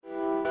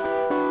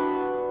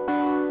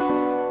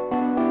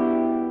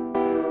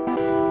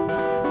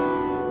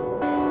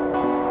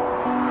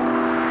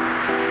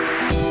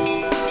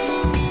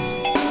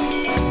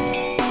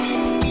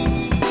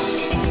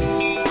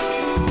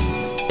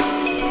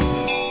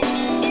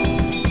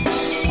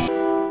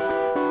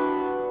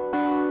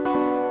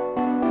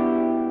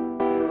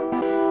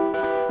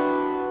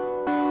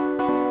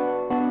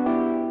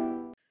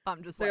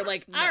they're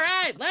like, all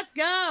right, let's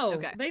go.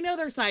 Okay. They know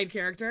their side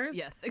characters.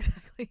 Yes,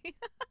 exactly.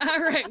 All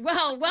right.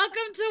 Well,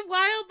 welcome to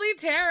Wildly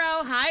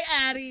Tarot. Hi,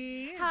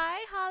 Addie.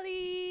 Hi,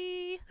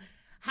 Holly.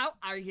 How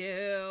are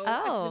you?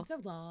 Oh, it's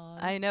been so long.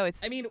 I know.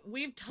 I mean,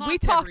 we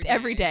talked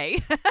every day.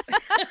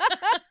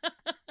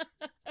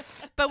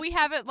 But we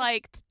haven't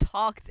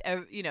talked,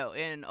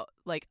 in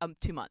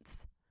 2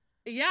 months.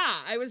 Yeah,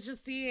 I was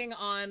just seeing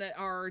on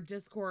our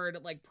Discord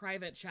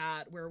private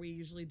chat where we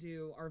usually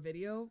do our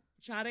video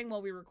chatting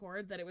while we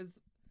record that it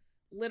was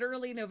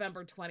literally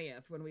November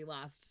 20th when we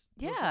last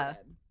recorded.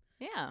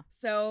 Yeah.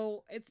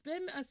 So it's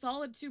been a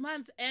solid 2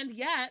 months, and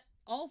yet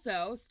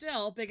also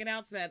still big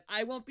announcement.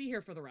 I won't be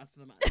here for the rest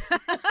of the month.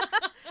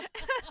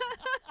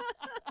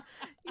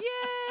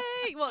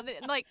 Yay! Well,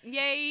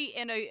 yay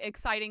in an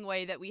exciting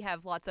way that we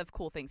have lots of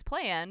cool things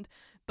planned.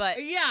 But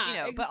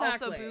exactly. But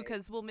also boo,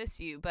 because we'll miss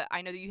you. But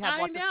I know that you have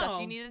lots of stuff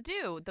you need to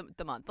do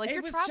the month.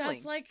 You're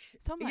traveling.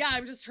 Just so much. Yeah,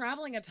 I'm just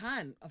traveling a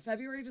ton.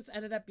 February just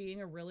ended up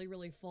being a really,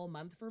 really full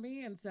month for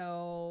me. And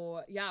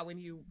so, yeah, when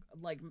you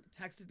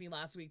texted me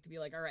last week to be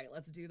like, all right,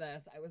 let's do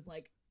this, I was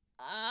like,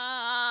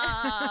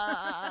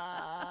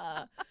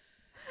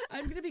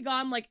 I'm going to be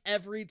gone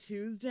every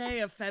Tuesday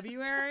of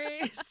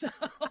February. So.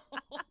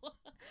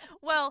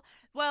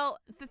 Well,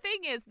 the thing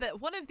is that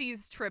one of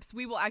these trips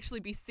we will actually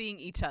be seeing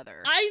each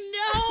other. I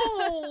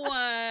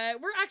know.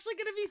 We're actually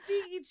going to be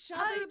seeing each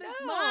other this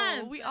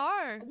month. We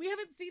are. We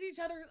haven't seen each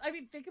other. I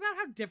mean, think about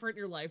how different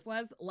your life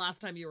was last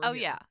time you were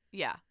here.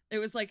 Yeah. It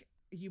was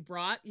you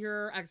brought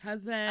your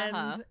ex-husband.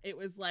 Uh-huh. It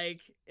was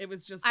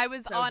just I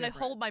was so on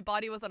different. my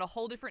body was on a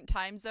whole different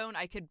time zone.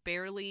 I could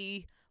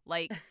barely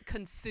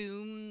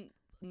consume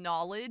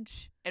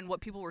knowledge and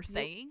what people were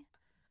saying.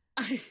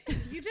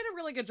 You did a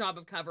really good job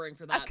of covering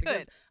for that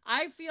because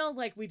I feel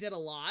like we did a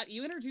lot.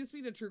 You introduced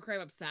me to True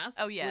Crime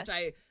Obsessed, which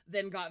I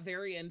then got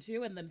very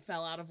into and then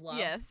fell out of love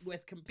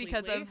with completely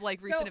because of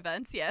recent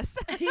events. Yes,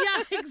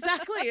 yeah,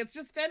 exactly. It's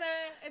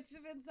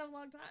been so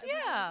long time.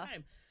 Yeah.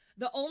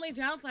 The only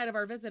downside of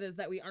our visit is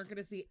that we aren't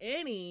going to see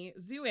any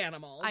zoo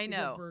animals. I know.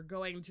 Because we're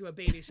going to a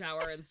baby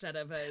shower instead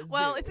of a zoo.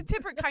 Well, it's a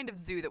different kind of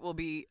zoo that we'll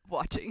be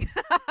watching.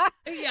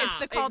 Yeah,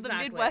 it's called the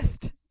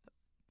Midwest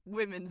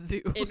Women's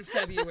Zoo in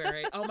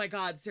February. Oh my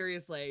God,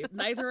 seriously.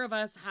 Neither of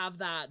us have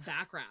that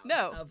background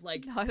of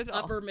not at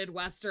all. upper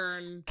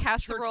Midwestern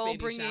casserole church baby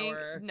bringing.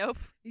 shower. Nope.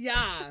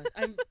 Yeah,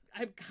 I'm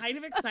kind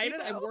of excited.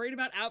 I'm worried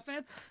about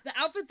outfits. The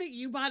outfit that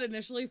you bought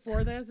initially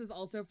for this is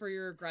also for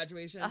your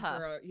graduation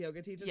for a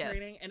yoga teacher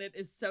training, and it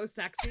is so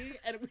sexy.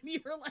 And when you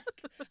were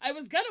I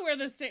was gonna wear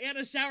this to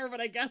Anna's shower, but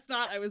I guess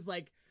not. I was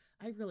like,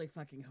 I really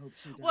fucking hope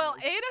she does. Well,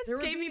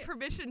 Anna gave me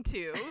permission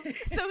to,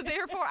 so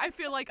therefore I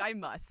feel like I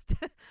must.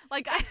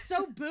 It's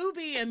so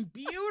booby and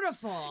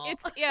beautiful.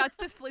 It's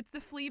the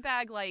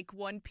Fleabag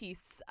one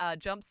piece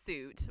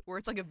jumpsuit where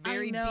it's a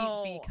very deep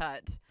V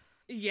cut.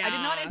 Yeah, I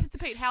did not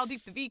anticipate how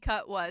deep the V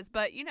cut was,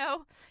 but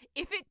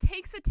if it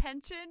takes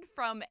attention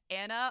from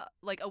Anna,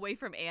 away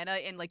from Anna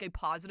in a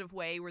positive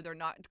way where they're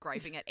not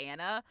griping at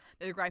Anna,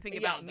 they're griping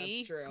about me.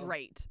 That's true.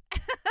 Great.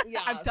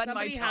 Yeah, I've done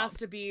my job. Somebody has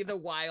to be the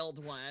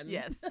wild one.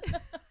 Yes.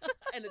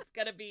 And it's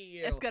gonna be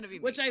you. It's gonna be me.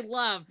 Which I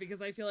love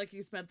because I feel like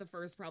you spent the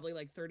first probably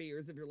 30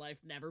 years of your life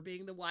never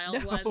being the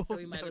wild one, so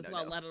we might as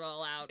well let it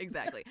all out.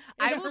 Exactly.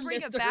 I will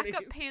bring a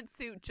backup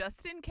pantsuit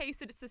just in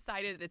case it's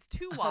decided that it's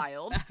too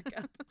wild.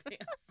 Backup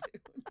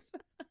pantsuit.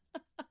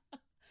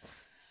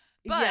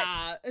 But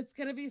yeah, it's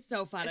gonna be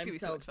so fun. I'm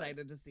so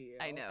excited to see you.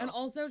 I know. And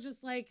also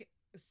just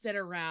sit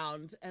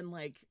around and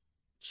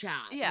chat.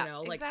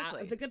 Yeah,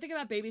 exactly. The good thing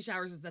about baby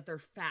showers is that they're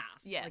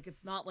fast. Yes.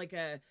 It's not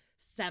a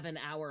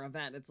 7-hour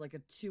event. It's a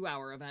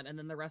 2-hour event, and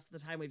then the rest of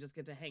the time we just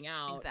get to hang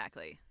out.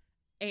 Exactly.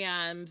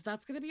 And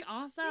that's gonna be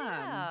awesome.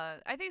 Yeah,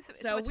 I think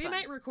it's so. Much we fun.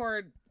 might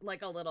record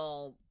a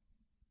little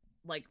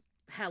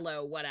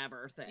hello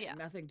whatever thing. Yeah.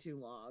 Nothing too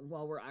long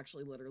while we're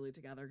actually literally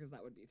together because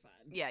that would be fun.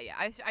 Yeah.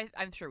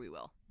 I'm sure we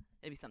will.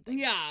 It'd be something.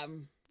 Yeah.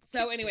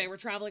 So anyway, we're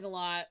traveling a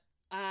lot.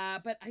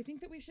 But I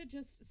think that we should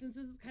just, since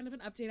this is kind of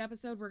an update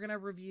episode, we're going to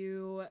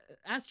review.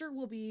 Esther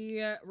will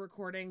be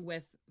recording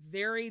with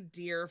very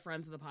dear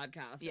friends of the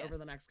podcast over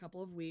the next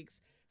couple of weeks.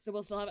 So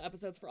we'll still have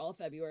episodes for all of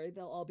February.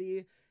 They'll all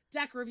be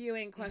deck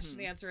reviewing, question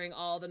answering,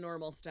 all the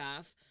normal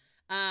stuff.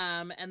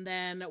 And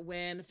then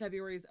when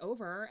February's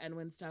over and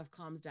when stuff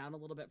calms down a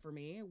little bit for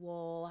me,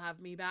 we'll have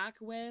me back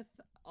with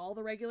all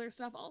the regular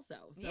stuff also.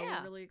 So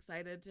we're really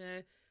excited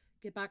to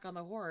get back on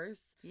the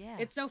horse. Yeah.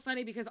 It's so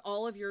funny because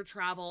all of your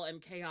travel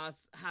and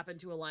chaos happen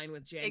to align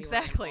with January.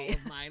 Exactly. And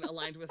all of mine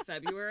aligned with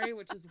February,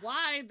 which is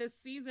why this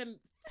season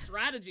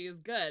strategy is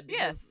good.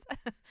 Yes.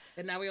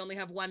 And now we only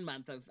have 1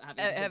 month of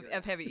having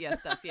of heavy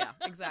stuff. Yeah,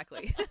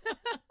 exactly.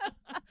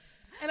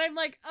 And I'm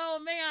like, oh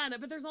man,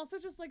 but there's also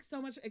just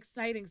so much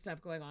exciting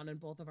stuff going on in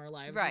both of our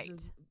lives. Right. Which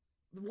is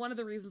one of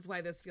the reasons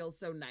why this feels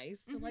so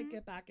nice to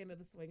get back into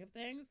the swing of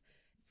things.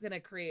 it's going to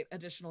create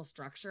additional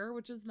structure,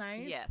 which is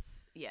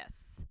nice.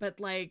 Yes. But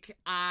like,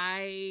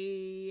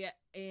 I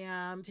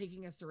am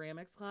taking a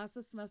ceramics class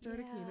this semester at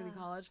a community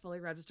college, fully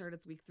registered.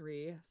 It's week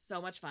 3.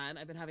 So much fun.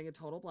 I've been having a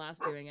total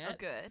blast doing it. Oh,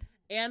 good.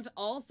 And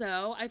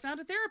also, I found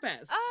a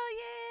therapist. Oh,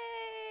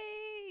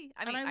 yay!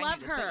 I mean, and I knew love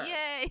this, her. but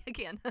yay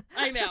again.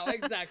 I know,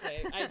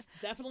 exactly. I've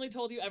definitely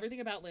told you everything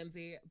about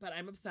Lindsay, but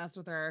I'm obsessed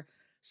with her.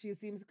 She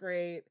seems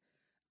great.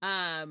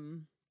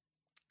 And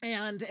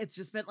it's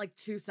just been like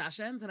 2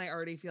 sessions and I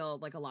already feel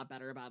like a lot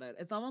better about it.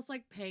 It's almost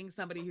like paying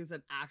somebody who's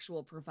an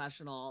actual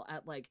professional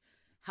at like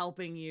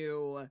helping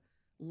you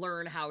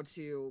learn how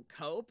to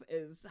cope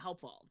is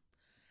helpful.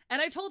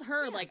 And I told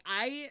her, like,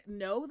 I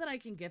know that I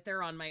can get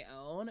there on my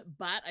own,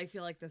 but I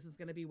feel like this is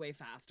going to be way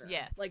faster.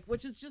 Yes. Like,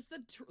 which is just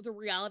the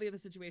reality of the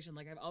situation.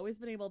 Like, I've always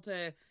been able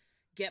to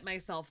get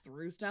myself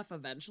through stuff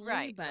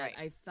eventually, but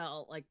I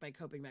felt like my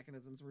coping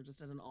mechanisms were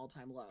just at an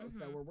all-time low.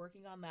 So we're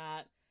working on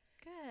that.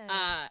 Good.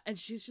 And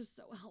she's just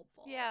so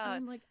helpful. Yeah. And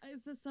I'm like,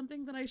 is this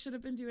something that I should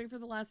have been doing for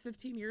the last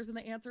 15 years? And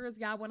the answer is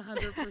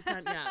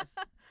 100% yes.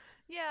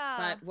 Yeah.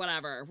 But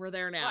whatever, we're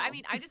there now. Well, I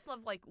mean, I just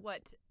love like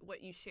what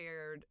you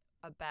shared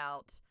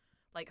about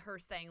like her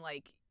saying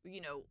like,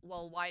 you know,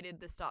 well, why did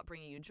this stop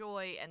bringing you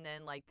joy? And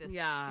then like this, you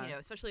know,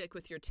 especially like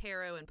with your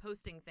tarot and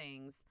posting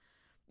things,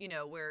 you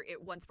know, where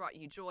it once brought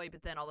you joy,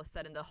 but then all of a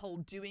sudden the whole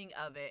doing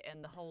of it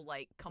and the whole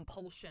like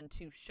compulsion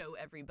to show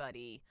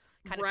everybody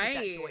kind of took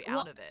that joy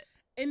out of it.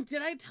 And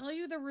did I tell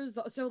you the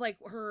result? So like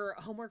her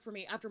homework for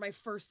me after my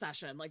first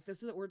session, like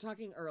this is, we're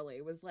talking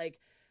early, was like,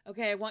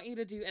 okay, I want you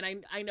to do,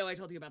 and I know I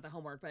told you about the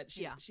homework, but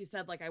she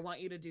said like, I want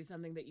you to do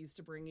something that used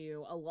to bring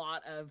you a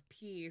lot of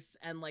peace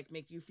and like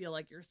make you feel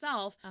like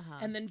yourself,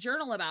 and then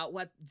journal about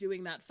what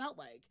doing that felt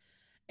like.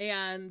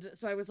 And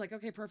so I was like,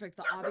 okay, perfect.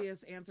 The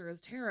obvious answer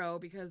is tarot,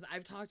 because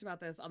I've talked about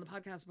this on the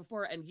podcast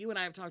before and you and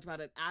I have talked about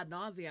it ad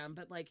nauseum,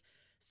 but like,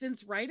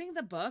 since writing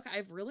the book,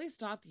 I've really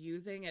stopped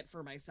using it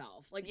for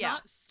myself. Like,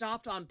 not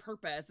stopped on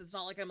purpose. It's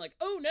not like I'm like,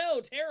 oh no,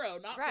 tarot,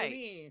 not for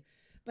me.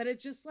 But it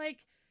just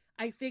like,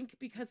 I think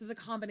because of the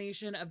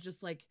combination of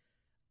just like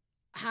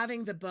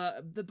having the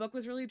book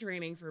was really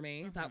draining for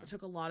me. That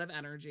took a lot of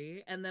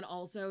energy. And then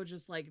also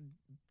just like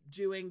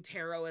doing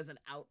tarot as an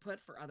output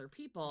for other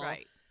people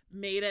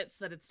made it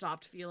so that it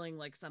stopped feeling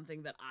like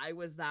something that I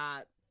was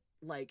that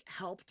like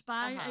helped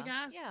by, I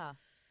guess. Yeah.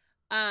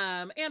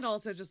 And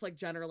also just like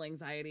general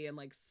anxiety and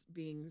like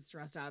being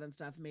stressed out and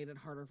stuff made it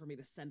harder for me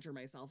to center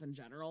myself in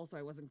general. So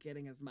I wasn't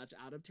getting as much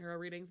out of tarot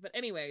readings. But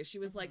anyway, she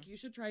was like, you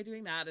should try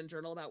doing that and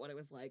journal about what it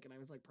was like. And I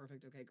was like,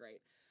 perfect. Okay,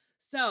 great.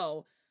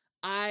 So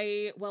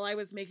while I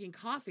was making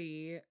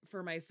coffee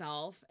for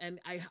myself, and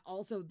I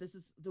also, this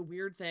is the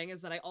weird thing,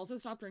 is that I also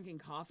stopped drinking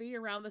coffee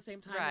around the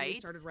same time when we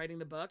started writing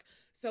the book.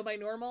 So my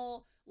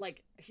normal,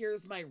 like,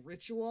 here's my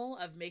ritual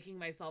of making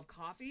myself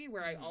coffee,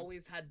 where I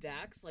always had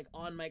decks, like,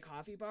 on my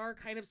coffee bar,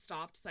 kind of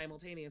stopped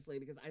simultaneously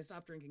because I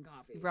stopped drinking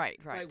coffee.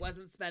 So I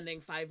wasn't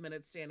spending 5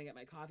 minutes standing at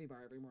my coffee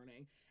bar every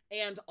morning.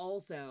 And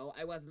also,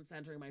 I wasn't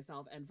centering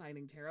myself and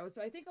finding tarot.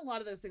 So I think a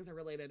lot of those things are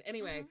related.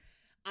 Anyway,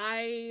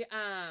 I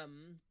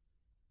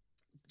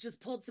just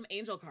pulled some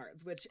angel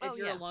cards, which if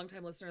you're a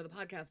longtime listener of the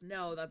podcast,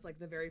 know that's like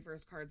the very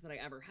first cards that I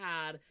ever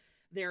had.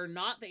 They're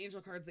not the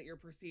angel cards that you're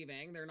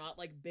perceiving. They're not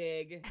like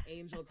big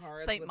angel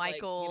cards. Saint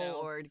Michael, like, you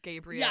know, or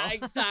Gabriel. Yeah,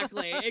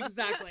 exactly.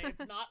 Exactly. It's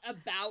not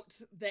about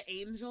the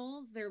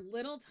angels. They're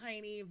little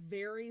tiny,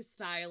 very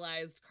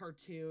stylized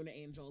cartoon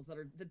angels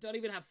that don't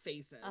even have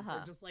faces.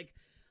 They're just like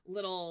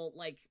little,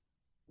 like,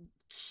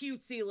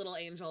 cutesy little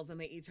angels, and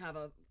they each have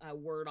a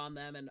word on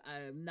them, and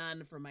a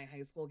nun from my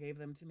high school gave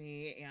them to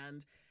me,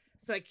 and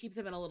so I keep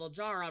them in a little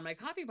jar on my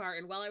coffee bar.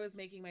 And while I was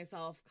making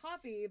myself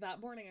coffee that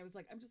morning, I was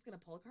like, I'm just going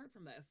to pull a card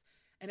from this.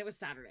 And it was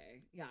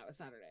Saturday. Yeah, it was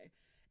Saturday.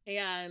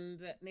 And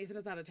Nathan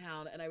was out of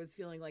town, and I was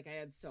feeling like I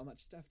had so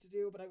much stuff to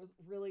do, but I was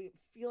really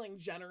feeling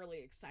generally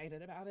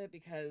excited about it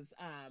because,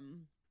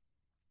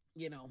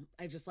 you know,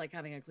 I just like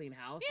having a clean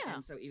house. Yeah.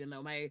 And so even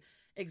though my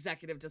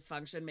executive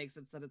dysfunction makes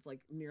it so that it's like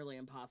nearly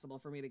impossible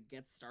for me to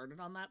get started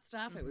on that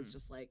stuff, it was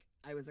just like,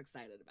 I was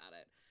excited about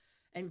it.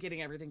 And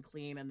getting everything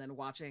clean, and then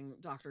watching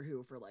Doctor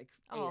Who for like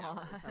 8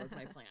 hours. That was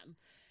my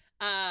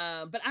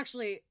plan. But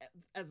actually,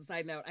 as a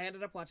side note, I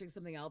ended up watching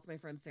something else my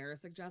friend Sarah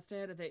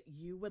suggested that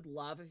you would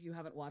love if you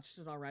haven't watched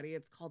it already.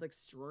 It's called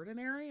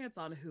Extraordinary. It's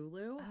on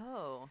Hulu.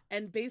 Oh.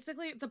 And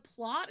basically, the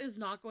plot is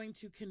not going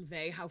to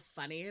convey how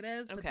funny it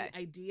is. But the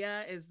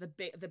idea is, the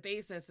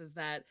basis is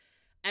that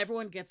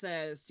everyone gets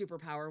a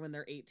superpower when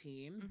they're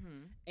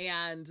 18.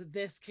 And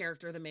this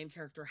character, the main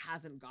character,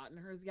 hasn't gotten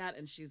hers yet,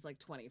 and she's like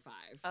 25.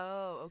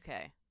 Oh,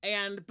 okay.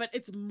 But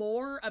it's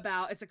more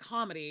about, it's a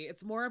comedy.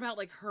 It's more about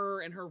like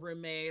her and her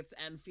roommates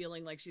and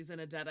feeling like she's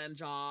in a dead-end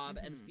job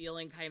and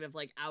feeling kind of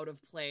like out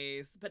of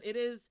place. But it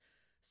is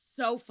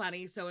so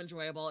funny, so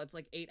enjoyable. It's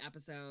like 8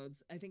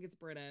 episodes. I think it's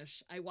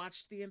British. I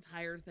watched the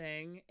entire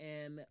thing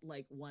in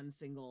like one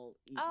single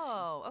evening.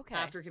 Oh, okay.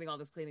 After getting all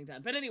this cleaning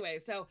done. But anyway,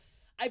 so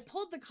I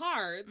pulled the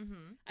cards.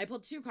 I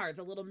pulled 2 cards,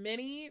 a little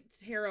mini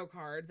tarot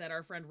card that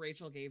our friend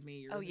Rachel gave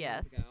me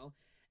years ago.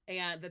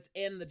 and that's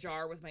in the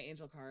jar with my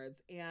angel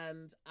cards.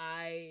 And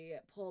I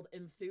pulled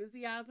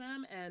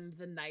Enthusiasm and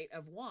the Knight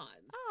of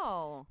Wands.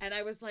 Oh. And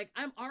I was like,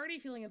 I'm already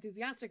feeling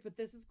enthusiastic, but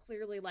this is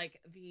clearly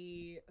like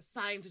the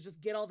sign to just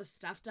get all the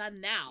stuff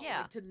done now.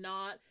 Yeah. Like to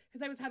not,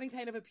 because I was having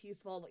kind of a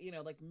peaceful, you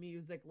know, like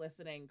music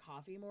listening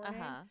coffee morning.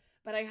 Uh-huh.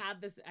 But I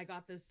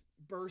got this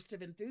burst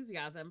of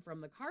enthusiasm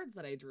from the cards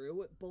that I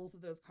drew. Both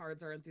of those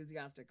cards are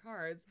enthusiastic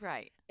cards.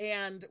 Right.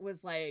 And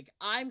was like,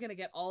 I'm going to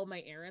get all of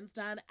my errands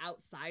done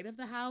outside of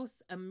the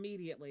house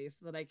immediately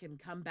so that I can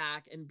come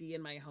back and be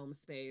in my home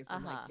space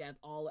and like get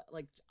all,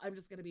 like, I'm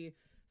just going to be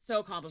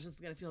so accomplished. This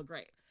is going to feel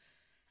great.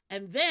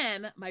 And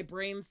then my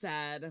brain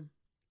said,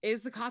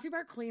 is the coffee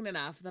bar clean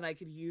enough that I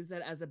could use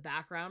it as a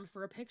background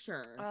for a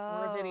picture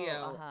or a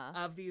video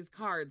of these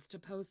cards to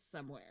post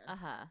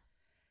somewhere?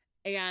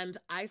 And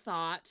I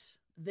thought,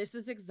 this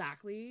is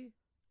exactly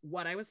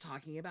what I was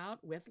talking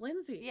about with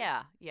Lindsay.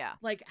 Yeah, yeah.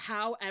 Like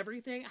how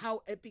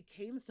it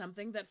became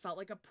something that felt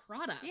like a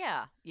product.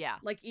 Yeah, yeah.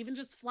 Like even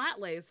just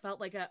flat lays felt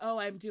like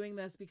I'm doing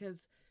this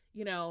because,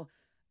 you know,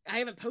 I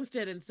haven't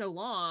posted in so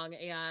long,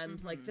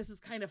 and like this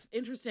is kind of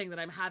interesting that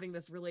I'm having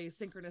this really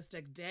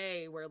synchronistic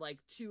day where like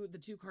the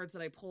two cards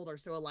that I pulled are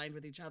so aligned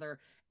with each other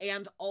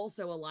and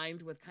also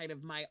aligned with kind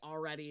of my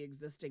already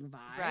existing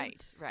vibe.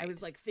 Right. I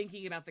was like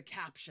thinking about the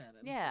caption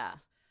and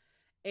stuff.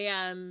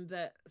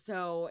 And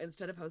so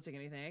instead of posting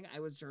anything,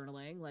 I was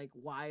journaling. Like,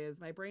 why is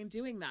my brain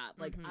doing that?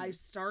 Like I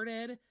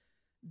started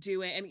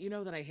doing, and you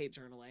know that I hate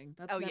journaling.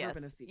 That's never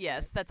been a secret.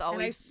 Yes, that's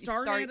always. And I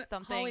started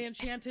something. Holly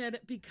Enchanted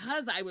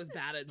because I was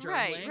bad at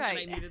journaling, right.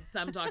 and I needed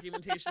some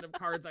documentation of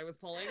cards I was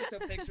pulling, so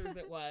pictures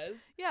it was.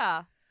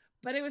 Yeah.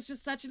 But it was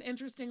just such an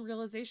interesting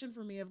realization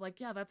for me of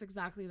like, yeah, that's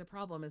exactly the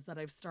problem, is that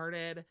I've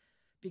started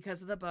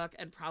because of the book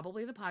and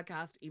probably the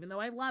podcast, even though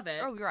I love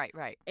it. Oh,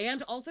 right.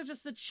 And also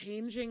just the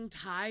changing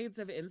tides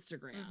of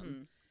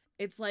Instagram.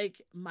 It's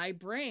like my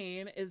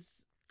brain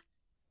is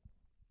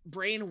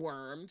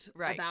brainwormed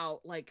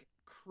about like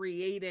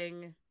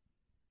creating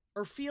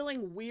or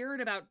feeling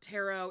weird about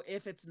tarot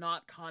if it's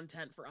not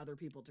content for other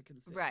people to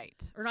consume.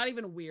 Right. Or not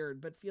even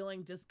weird, but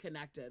feeling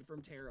disconnected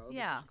from tarot if it's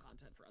not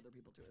content for other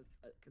people to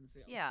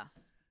consume. Yeah.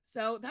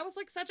 So that was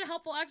like such a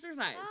helpful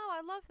exercise. Oh,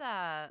 I love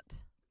that.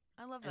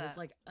 I was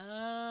like,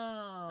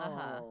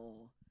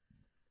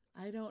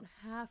 I don't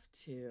have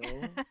to.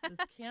 This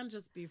can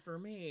just be for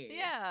me.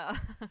 Yeah.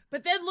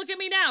 But then look at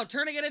me now,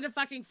 turning it into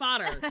fucking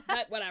fodder.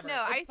 But whatever.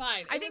 No, it's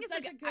fine. I think it's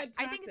such a good practice.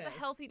 I think it's a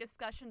healthy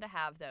discussion to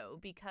have, though,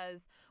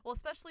 because, well,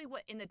 especially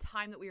in the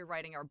time that we were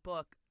writing our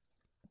book,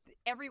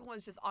 everyone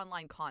was just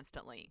online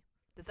constantly.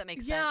 Does that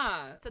make sense?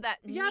 Yeah. So that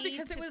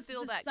because it was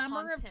the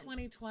summer of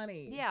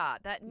 2020. Yeah,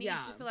 that need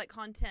to feel like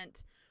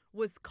content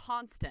was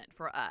constant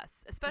for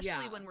us,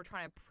 especially when we're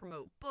trying to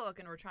promote book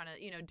and we're trying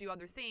to, you know, do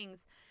other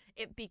things.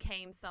 It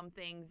became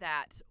something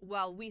that,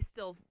 well, we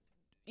still,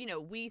 you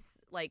know,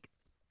 like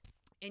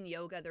in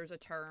yoga, there's a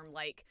term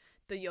like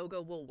the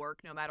yoga will work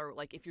no matter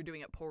like if you're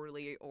doing it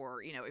poorly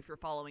or, you know, if you're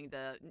following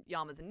the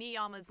yamas and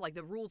niyamas, like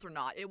the rules or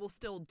not, it will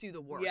still do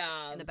the work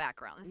in the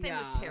background. The same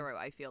with tarot,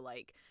 I feel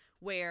like,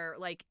 where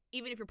like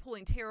even if you're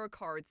pulling tarot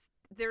cards,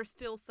 there's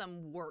still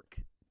some work.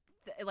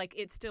 Like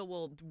it still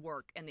will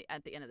work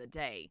at the end of the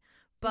day,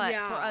 but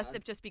for us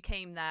it just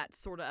became that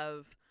sort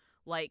of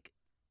like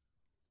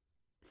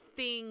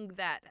thing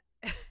that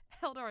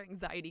held our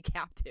anxiety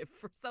captive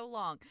for so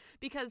long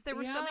because there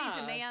were so many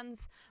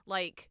demands.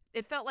 Like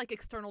it felt like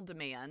external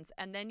demands,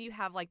 and then you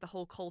have like the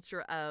whole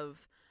culture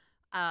of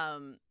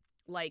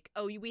like,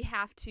 oh, we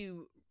have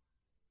to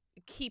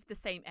keep the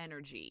same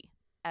energy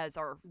as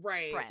our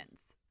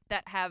friends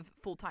that have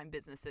full-time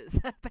businesses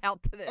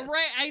about this.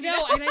 Right, I know. You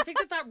know? And I think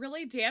that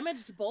really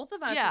damaged both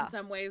of us in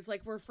some ways.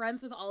 Like, we're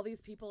friends with all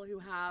these people who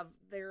have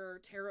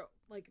their tarot,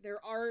 like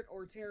their art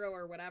or tarot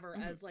or whatever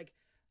as like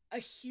a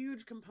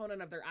huge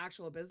component of their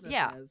actual businesses.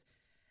 Yeah.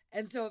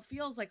 And so it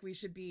feels like we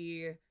should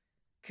be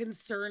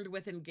concerned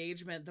with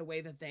engagement the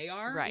way that they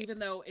are, even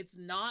though it's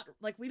not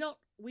like we don't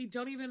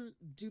even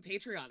do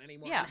Patreon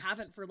anymore and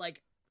haven't for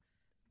like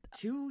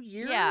 2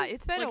 years. Yeah,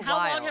 it's been a while.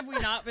 How long have we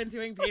not been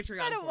doing Patreon?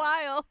 It's been a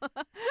while.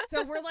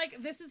 So we're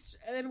like, this is,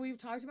 and we've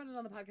talked about it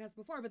on the podcast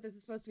before, but this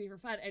is supposed to be for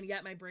fun. And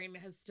yet my brain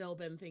has still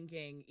been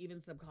thinking, even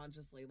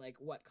subconsciously, like,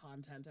 what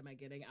content am I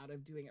getting out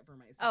of doing it for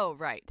myself? Oh,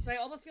 right. So I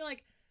almost feel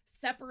like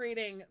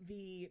separating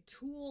the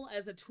tool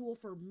as a tool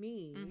for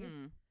me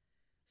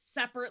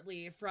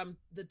separately from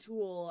the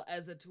tool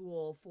as a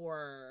tool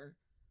for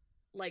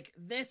like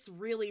this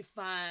really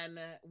fun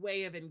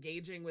way of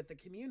engaging with the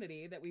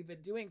community that we've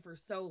been doing for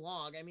so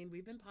long. I mean,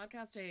 we've been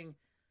podcasting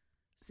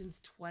since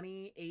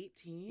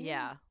 2018.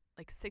 Yeah,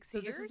 like 6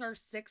 years. So this is our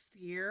 6th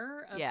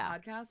year of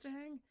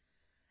podcasting.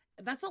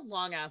 That's a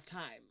long ass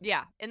time.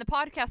 Yeah, in the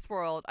podcast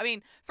world. I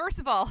mean, first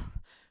of all,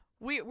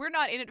 we're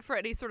not in it for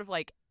any sort of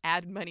like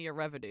ad money or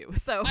revenue.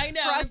 So I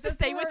know, for us to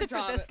stay with it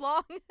for this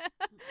long.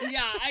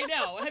 Yeah, I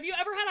know. Have you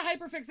ever had a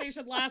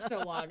hyperfixation last so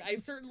long? I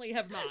certainly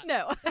have not.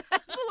 No,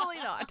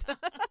 absolutely not.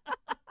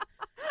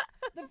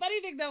 The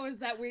funny thing though is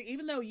that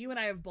even though you and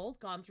I have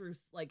both gone through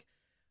like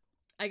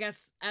I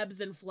guess,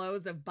 ebbs and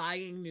flows of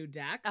buying new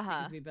decks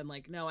because we've been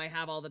like, no, I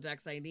have all the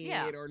decks I need,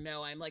 or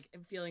no, I'm like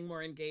feeling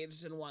more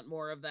engaged and want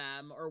more of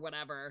them or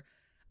whatever.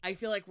 I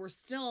feel like we're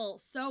still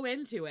so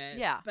into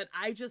it, but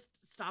I just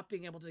stopped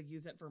being able to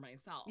use it for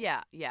myself.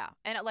 Yeah.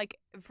 And like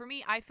for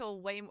me, I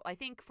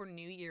think for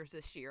New Year's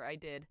this year, I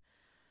did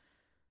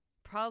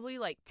probably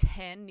like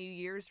 10 New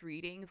Year's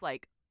readings,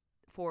 like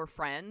for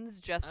friends,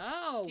 just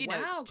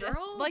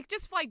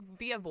just like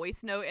via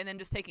voice note and then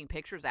just taking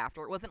pictures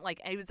after. It wasn't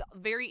like, it was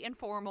very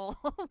informal,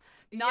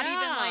 not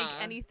even like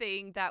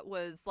anything that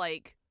was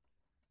like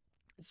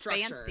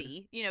structured.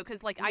 Fancy,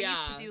 because like I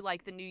used to do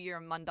like the New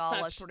Year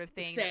mandala sort of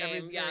thing. Same,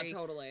 that was very,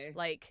 totally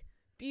like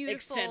beautiful,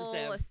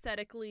 extensive,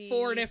 aesthetically,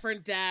 4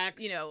 different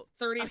decks,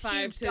 35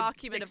 a huge to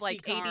document of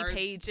like 80 cards.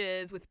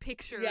 Pages with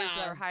pictures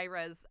that are high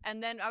res.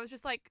 And then I was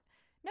just like,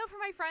 no, for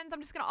my friends,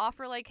 I'm just gonna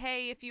offer like,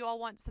 hey, if you all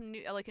want some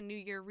new, like a New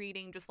Year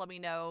reading, just let me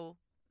know.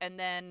 And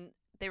then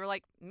they were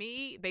like,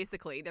 me,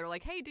 basically. They were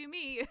like, hey, do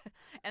me.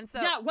 And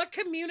so what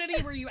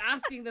community were you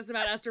asking this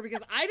about, Esther?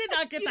 Because I did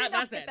not get that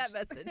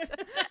message.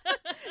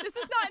 This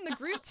is not in the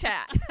group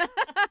chat.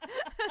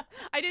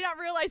 I did not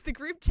realize the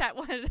group chat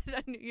wanted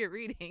a New Year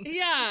reading.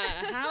 Yeah,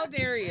 how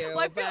dare you? Well,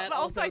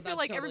 I feel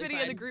like everybody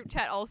in the group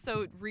chat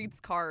also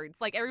reads cards.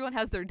 Like everyone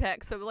has their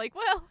deck, so like,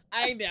 well,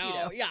 I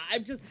know. Yeah,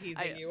 I'm just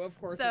teasing you. Of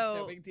course, it's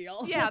no big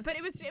deal. Yeah, but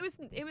it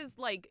was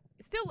like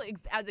still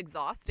as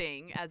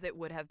exhausting as it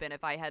would have been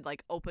if I had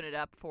like opened it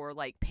up for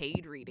like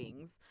paid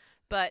readings.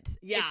 But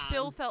it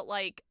still felt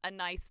like a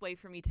nice way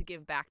for me to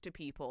give back to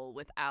people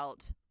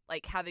without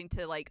like having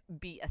to like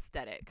be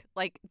aesthetic.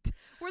 Like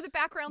were the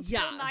backgrounds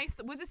still nice?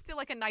 Was it still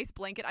like a nice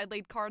blanket I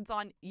laid cards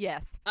on?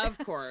 Yes. Of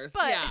course.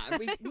 But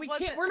we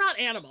can't, we're not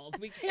animals.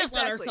 We can't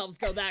let ourselves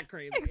go that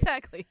crazy.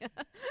 Exactly.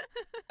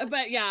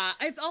 But yeah,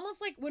 it's almost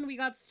like when we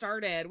got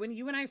started, when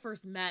you and I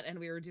first met and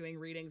we were doing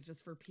readings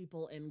just for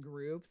people in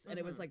groups, and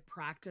it was like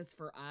practice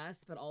for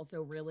us, but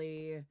also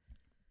really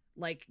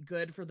like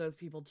good for those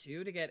people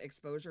too to get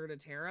exposure to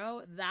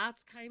tarot.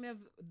 That's kind of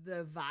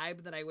the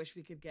vibe that I wish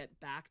we could get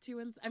back to.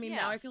 And I mean,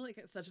 now I feel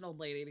like such an old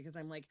lady because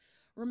I'm like,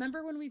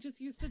 remember when we just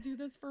used to do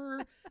this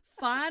for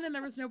fun and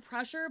there was no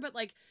pressure? But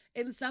like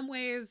in some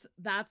ways,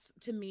 that's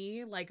to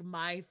me like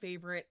my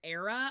favorite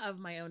era of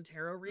my own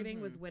tarot reading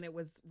was when it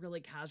was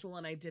really casual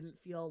and I didn't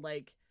feel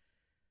like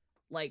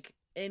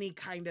any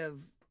kind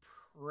of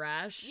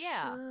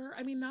pressure.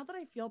 I mean, not that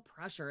I feel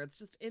pressure, it's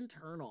just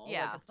internal.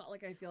 Like, it's not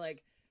like I feel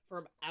like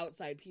from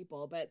outside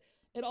people, but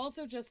it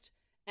also just,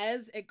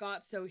 as it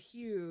got so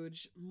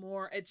huge,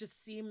 it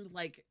just seemed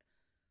like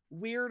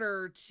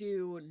weirder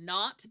to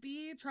not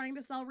be trying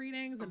to sell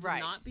readings and to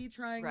not be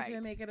trying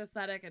to make it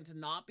aesthetic and to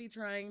not be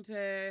trying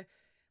to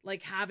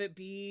like have it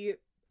be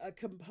a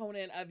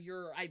component of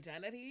your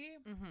identity,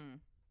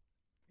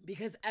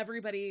 because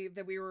everybody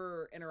that we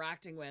were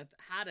interacting with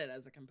had it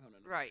as a component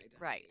of their identity.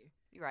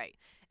 Right.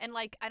 And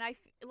like, and I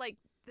like,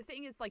 the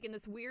thing is, like, in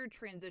this weird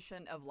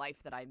transition of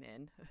life that I'm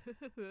in,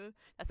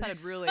 that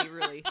sounded really,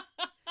 really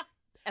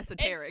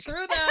esoteric. It's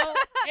true, though.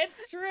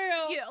 It's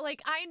true.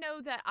 Like, I know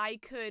that I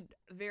could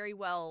very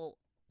well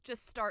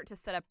just start to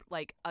set up,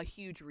 like, a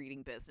huge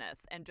reading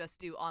business and just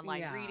do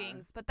online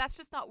readings, but that's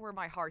just not where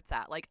my heart's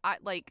at. Like,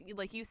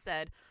 like you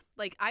said,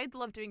 like, I'd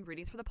love doing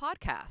readings for the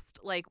podcast.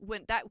 Like,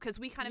 because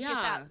we kind of get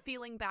that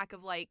feeling back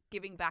of, like,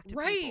 giving back to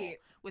people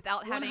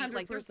without having, 100%.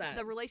 Like,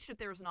 the relationship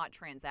there is not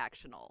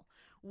transactional.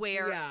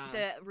 Where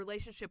the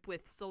relationship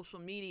with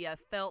social media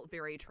felt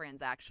very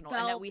transactional,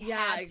 and that we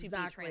had to be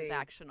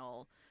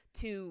transactional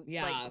to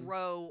like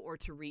grow or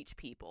to reach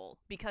people,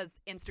 because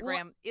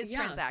Instagram is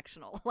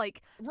transactional.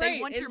 Like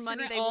they want your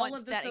money, they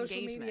want that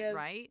engagement,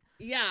 right?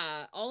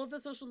 Yeah, all of the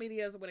social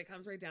medias, when it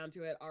comes right down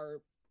to it,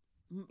 are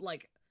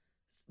like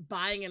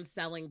buying and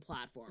selling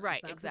platforms.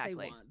 Right, That's exactly.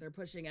 What they want. They're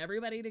pushing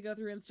everybody to go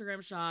through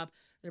Instagram Shop.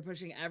 They're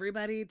pushing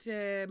everybody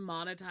to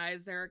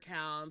monetize their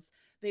accounts.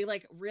 They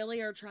like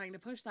really are trying to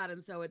push that.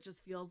 And so it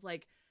just feels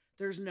like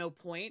there's no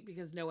point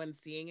because no one's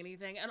seeing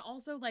anything. And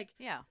also like,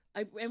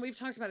 and we've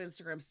talked about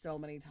Instagram so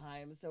many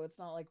times, so it's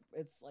not like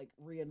it's like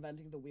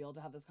reinventing the wheel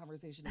to have this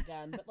conversation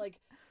again, but like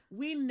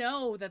we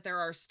know that there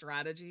are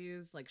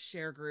strategies like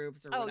share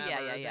groups or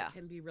whatever that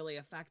can be really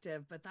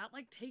effective, but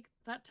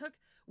that took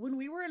when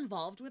we were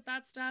involved with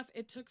that stuff,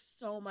 it took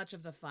so much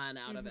of the fun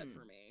out of it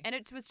for me. And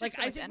it was just like,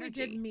 so I much think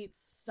energy. We did meet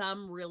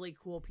some really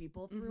cool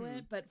people through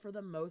it, but for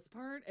the most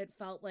part, it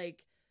felt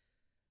like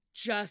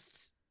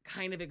just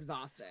kind of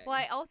exhausting. Well,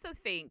 I also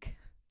think,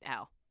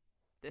 now,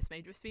 this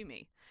may just be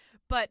me,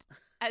 but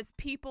as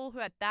people who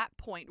at that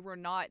point were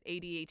not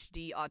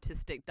ADHD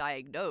autistic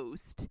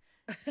diagnosed,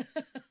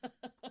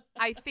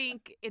 I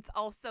think it's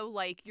also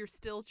like you're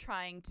still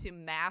trying to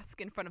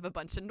mask in front of a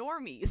bunch of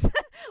normies.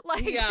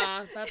 Like,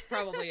 yeah, that's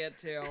probably it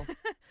too.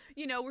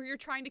 Where you're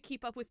trying to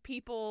keep up with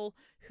people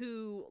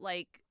who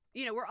like,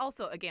 we're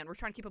also, again, we're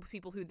trying to keep up with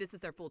people who this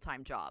is their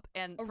full-time job.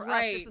 And for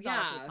us, this is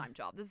not a full-time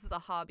job. This is a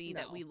hobby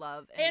that we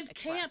love and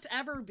can't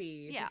ever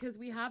be because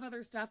we have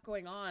other stuff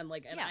going on.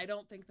 Like, and I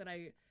don't think that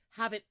I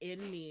have it in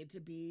me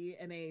to be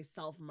in a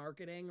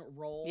self-marketing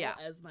role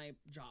as my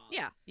job.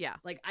 Yeah.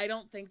 Like, I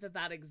don't think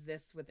that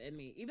exists within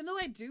me, even though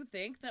I do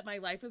think that my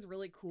life is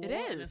really cool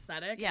and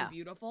aesthetic and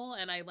beautiful,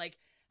 and I like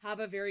have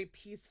a very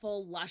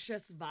peaceful,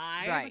 luscious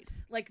vibe. Right.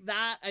 Like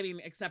that, I mean,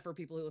 except for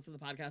people who listen to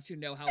the podcast who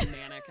know how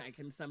manic I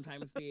can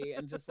sometimes be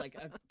and just like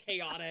a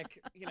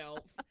chaotic,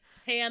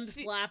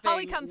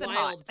 hand-slapping,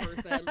 wild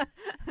person.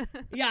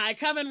 Yeah, I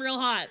come in real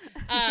hot.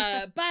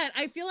 But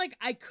I feel like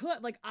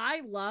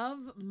I love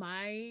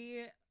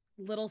my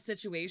little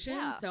situation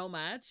so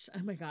much.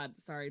 Oh my God,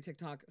 sorry,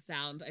 TikTok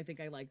sound. I think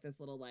I like this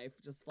little life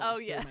just flashed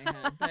through my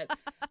head. But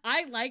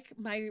I like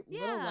my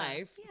little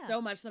life so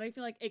much that I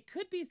feel like it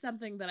could be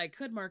something that I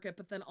could market,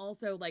 but then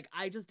also like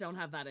I just don't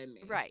have that in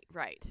me.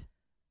 Right.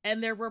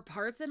 And there were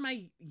parts in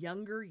my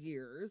younger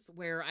years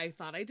where I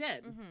thought I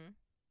did.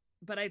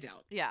 But I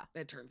don't. Yeah.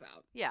 It turns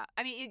out. Yeah.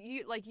 I mean,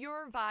 you like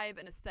your vibe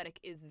and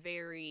aesthetic is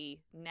very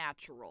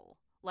natural.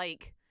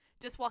 Like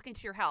just walking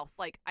to your house,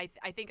 like I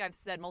think I've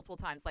said multiple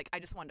times, like I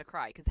just wanted to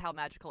cry because how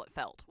magical it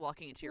felt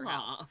walking into your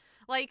house.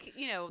 Like,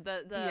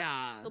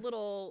 the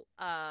little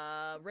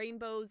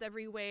rainbows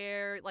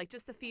everywhere, like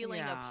just the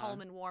feeling of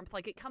home and warmth,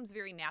 like it comes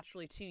very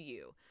naturally to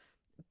you,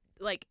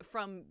 like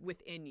from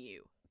within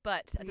you.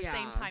 But at the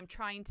same time,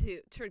 trying to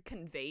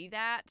convey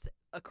that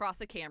across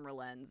a camera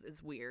lens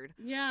is weird.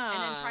 Yeah.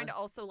 And then trying to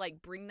also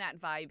like bring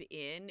that vibe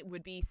in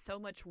would be so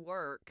much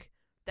work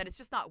that it's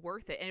just not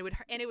worth it, and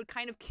it would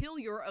kind of kill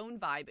your own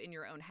vibe in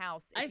your own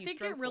house. If I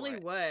think it really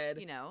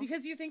would,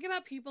 because you think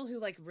about people who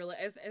like really.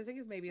 I think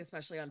it's maybe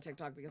especially on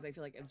TikTok because I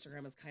feel like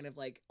Instagram is kind of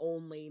like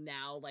only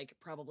now like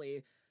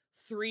probably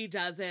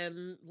 36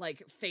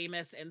 like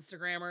famous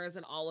Instagrammers,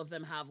 and all of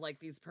them have like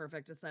these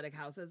perfect aesthetic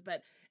houses.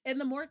 But in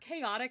the more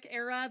chaotic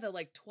era, the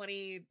like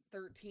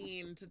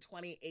 2013 to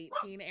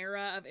 2018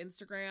 era of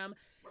Instagram,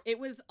 it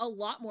was a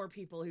lot more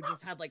people who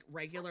just had like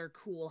regular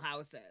cool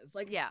houses.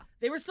 Like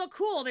they were still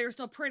cool, they were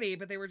still pretty,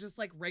 but they were just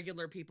like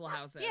regular people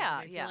houses.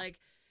 I feel like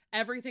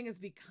everything has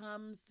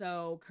become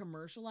so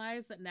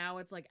commercialized that now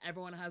it's like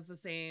everyone has the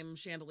same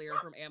chandelier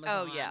from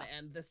Amazon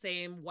and the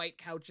same white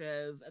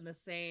couches and the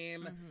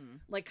same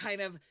like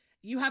kind of,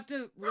 you have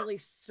to really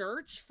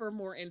search for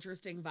more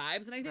interesting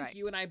vibes. And I think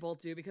you and I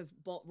both do, because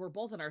we're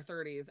both in our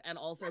 30s, and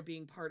also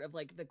being part of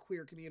like the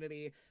queer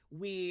community,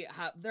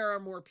 there are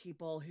more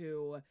people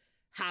who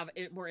have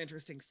more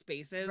interesting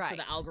spaces. So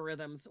the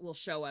algorithms will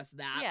show us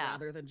that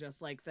rather than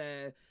just like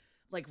the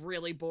like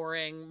really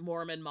boring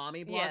Mormon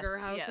mommy blogger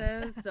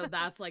houses. So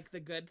that's like the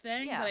good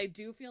thing. But I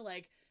do feel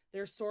like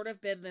there's sort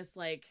of been this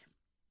like,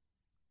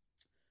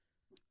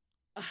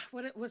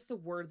 what's the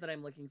word that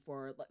I'm looking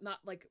for? Not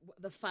like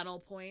the funnel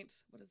point.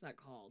 What is that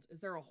called? Is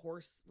there a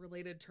horse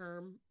related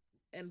term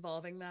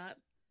involving that?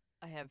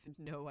 I have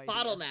no idea.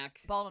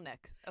 Bottleneck.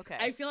 Okay.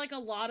 I feel like a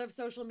lot of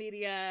social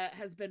media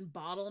has been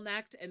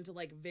bottlenecked into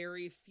like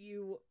very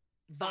few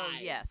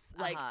vibes.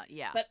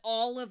 But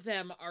all of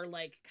them are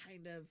like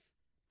kind of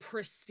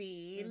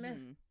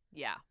pristine.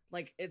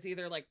 Like it's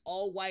either like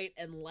all white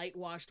and light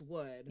washed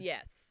wood.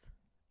 Yes.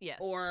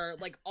 Or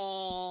like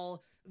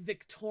all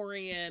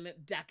Victorian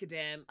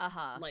decadent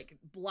like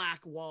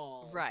black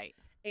walls. Right.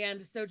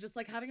 And so just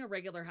like having a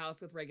regular house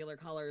with regular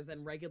colors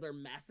and regular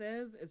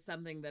messes is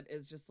something that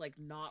is just like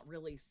not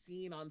really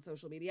seen on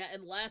social media,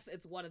 unless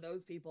it's one of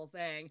those people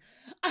saying,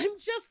 I'm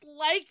just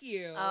like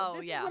you.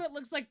 This is what it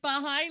looks like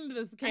behind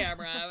this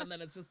camera. And then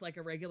it's just like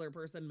a regular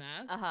person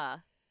mess.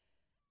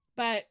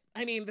 But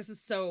I mean, this is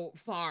so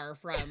far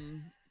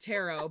from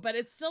tarot, but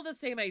it's still the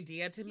same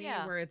idea to me,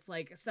 where it's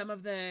like some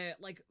of the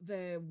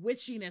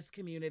witchiness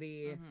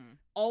community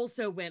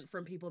also went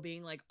from people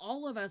being like,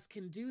 all of us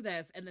can do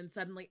this, and then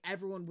suddenly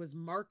everyone was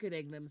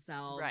marketing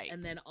themselves,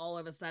 and then all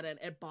of a sudden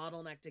it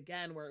bottlenecked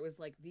again, where it was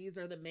like, these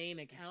are the main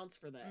accounts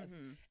for this.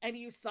 And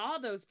you saw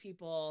those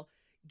people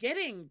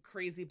getting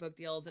crazy book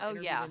deals and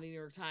interviewed in the New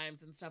York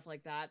Times and stuff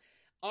like that.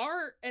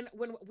 And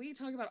when we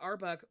talk about our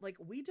book, like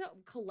we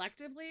don't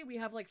collectively, we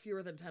have like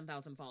fewer than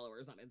 10,000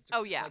 followers on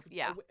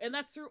Instagram. And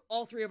that's through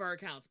all three of our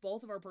accounts,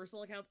 both of our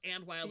personal accounts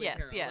and Wildly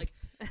Tarot. Like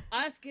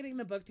us getting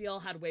the book deal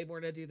had way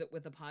more to do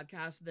with the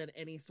podcast than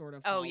any sort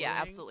of following.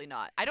 Absolutely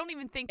not. I don't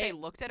even think they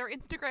looked at our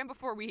Instagram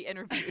before we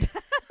interviewed.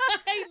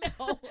 I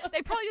know.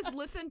 They probably just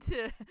listened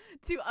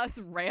to us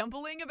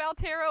rambling about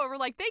tarot, or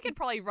like they could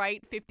probably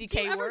write 50K words.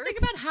 Do you ever think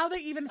about how they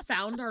even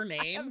found our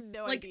names? I have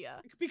no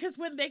idea. Because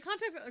when they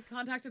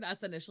contacted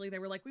us initially, they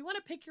were like, we want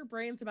to pick your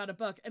brains about a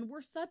book, and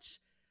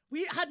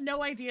we had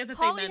no idea that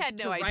Holly they meant had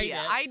no to write idea.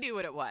 it. I knew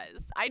what it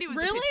was. I knew it was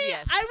really? a pitch,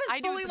 yes. I was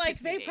fully it was like,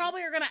 they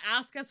probably are going to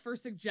ask us for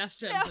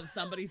suggestions of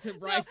somebody to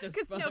write this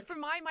book. No, for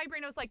my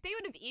brain, I was like, they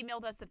would have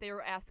emailed us if they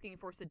were asking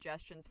for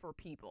suggestions for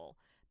people.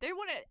 They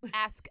want to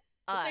ask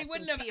us. They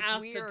wouldn't and have see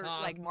asked if we're to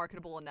talk. like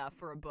marketable enough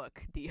for a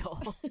book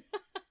deal.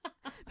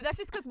 But that's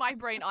just because my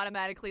brain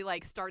automatically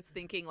like starts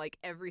thinking like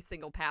every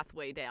single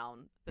pathway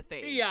down the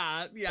thing.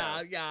 Yeah.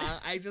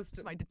 I just,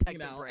 it's my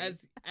detective brain.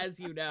 as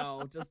you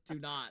know, just do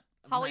not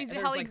Holly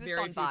like exists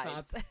on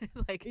vibes.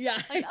 Like,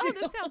 yeah, like oh,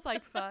 this sounds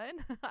like fun.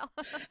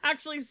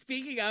 Actually,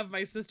 speaking of,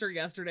 my sister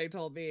yesterday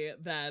told me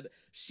that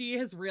she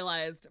has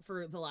realized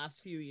for the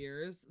last few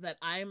years that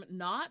I'm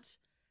not,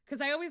 because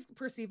I always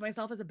perceive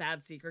myself as a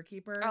bad secret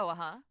keeper. Oh,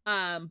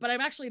 but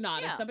I'm actually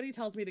not. Yeah. If somebody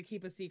tells me to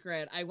keep a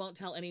secret, I won't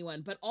tell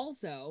anyone. But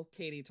also,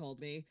 Katie told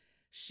me,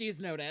 she's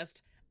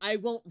noticed, I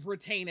won't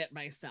retain it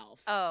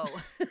myself. Oh.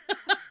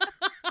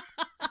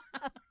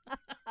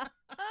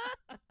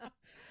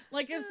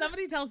 Like, if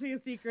somebody tells me a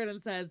secret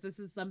and says, this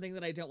is something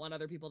that I don't want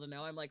other people to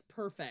know, I'm like,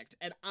 perfect.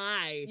 And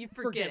you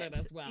forget it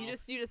as well. You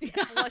just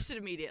flush it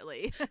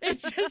immediately. It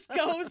just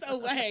goes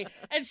away.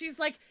 And she's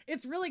like,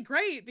 it's really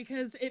great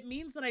because it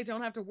means that I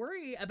don't have to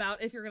worry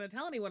about if you're going to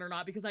tell anyone or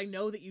not, because I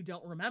know that you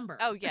don't remember.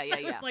 Oh, yeah.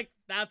 I was like,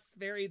 that's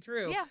very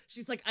true. Yeah.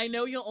 She's like, I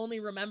know you'll only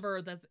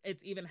remember that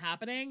it's even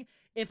happening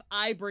if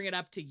I bring it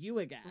up to you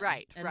again.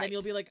 Right. And then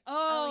you'll be like,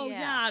 oh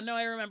yeah, no,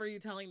 I remember you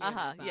telling me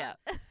about that. Yeah.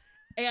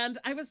 And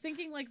I was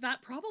thinking, like,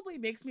 that probably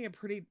makes me a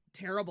pretty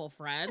terrible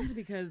friend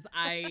because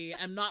I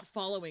am not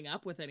following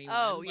up with anyone.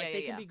 Oh, like,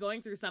 they can be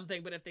going through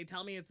something, but if they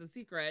tell me it's a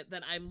secret,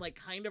 then I'm, like,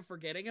 kind of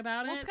forgetting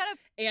about it. It's kind of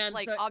and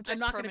like so object I'm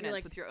not permanence gonna be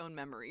like, with your own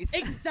memories.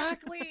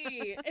 Exactly.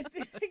 It's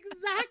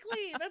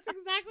exactly. That's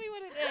exactly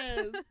what it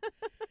is.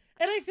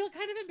 And I feel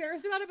kind of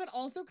embarrassed about it, but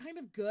also kind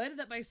of good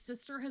that my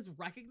sister has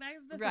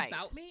recognized this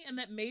about me, and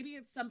that maybe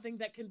it's something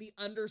that can be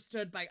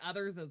understood by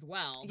others as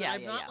well. That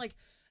I'm not like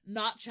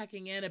not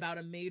checking in about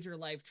a major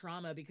life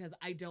trauma because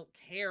I don't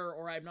care,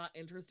 or I'm not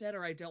interested,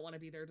 or I don't want to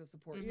be there to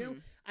support you.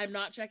 I'm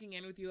not checking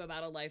in with you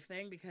about a life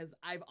thing because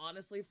I've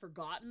honestly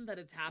forgotten that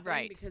it's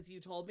happening because you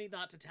told me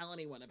not to tell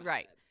anyone about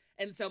it.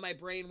 And so my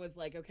brain was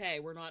like,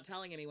 okay, we're not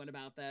telling anyone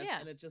about this.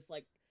 And it just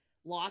like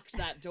locked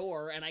that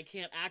door, and I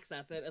can't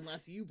access it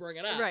unless you bring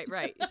it up.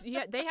 Right.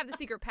 Yeah, they have the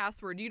secret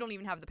password. You don't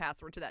even have the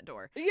password to that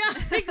door. Yeah,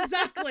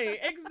 exactly.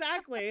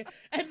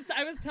 And so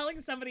I was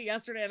telling somebody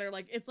yesterday, and they're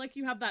like, it's like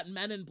you have that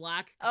Men in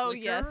Black clicker, oh,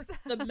 yes.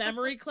 the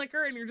memory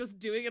clicker, and you're just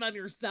doing it on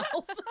yourself.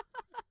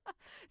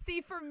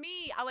 See, for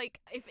me, I like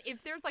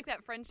if there's like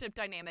that friendship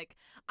dynamic,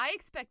 I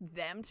expect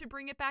them to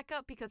bring it back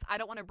up because I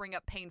don't want to bring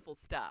up painful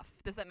stuff.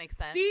 Does that make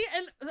sense? See,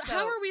 and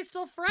how are we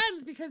still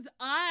friends? Because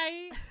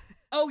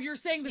Oh, you're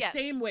saying the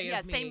same way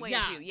as me. Yeah, same way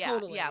as you. Yeah,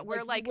 totally. Yeah.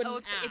 We're like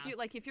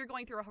if you're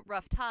going through a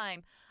rough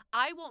time,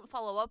 I won't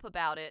follow up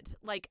about it.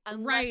 Like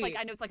unless like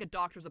I know it's like a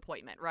doctor's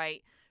appointment,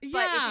 right? Yeah.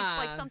 But if it's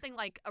like something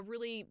like a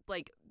really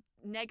like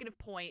negative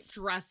point,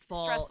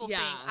 stressful thing,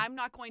 I'm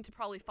not going to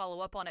probably follow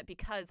up on it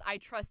because I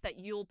trust that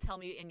you'll tell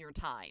me in your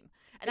time,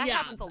 and that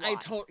happens a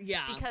lot.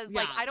 Because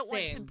like I don't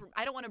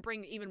want to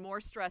bring even more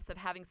stress of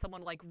having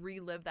someone like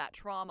relive that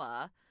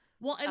trauma.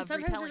 Well, and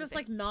sometimes you're just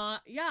like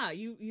not,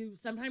 you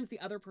sometimes the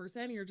other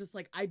person, you're just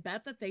like, I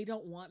bet that they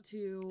don't want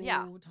to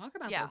talk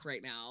about this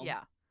right now.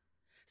 Yeah.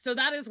 So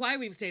that is why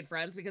we've stayed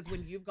friends, because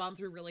when you've gone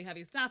through really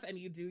heavy stuff and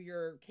you do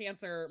your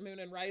Cancer, Moon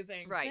and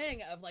Rising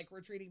thing of like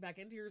retreating back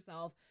into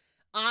yourself,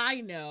 I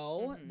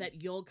know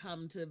that you'll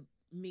come to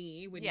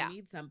me when you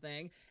need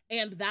something.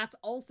 And that's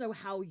also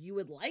how you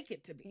would like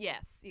it to be.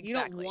 Yes, exactly. You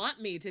don't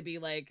want me to be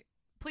like,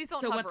 please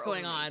don't. So hover what's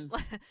going over on?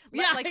 Let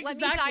me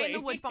die in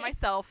the woods by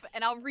myself,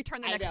 and I'll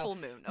return the next full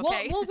moon.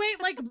 Okay, we'll wait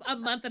like a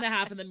month and a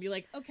half, and then be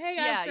like, okay,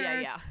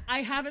 Esther,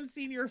 I haven't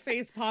seen your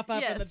face pop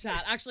up in the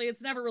chat. Actually,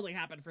 it's never really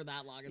happened for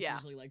that long. It's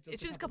usually like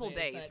just a couple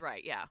days,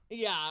 right?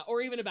 Yeah, or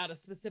even about a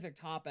specific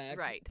topic,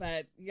 right?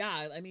 But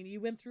yeah, I mean,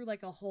 you went through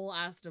like a whole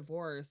ass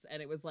divorce,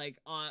 and it was like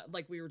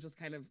we were just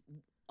kind of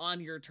on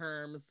your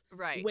terms,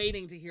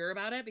 waiting to hear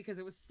about it, because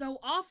it was so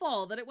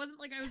awful that it wasn't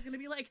like I was going to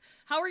be like,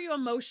 how are you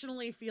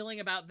emotionally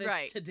feeling about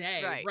this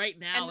today, right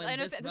now,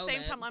 and at the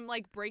same time I'm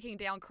like breaking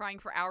down, crying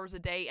for hours a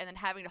day, and then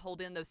having to hold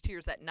in those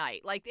tears at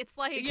night. Like it's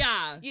like,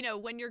 you know,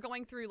 when you're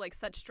going through like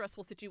such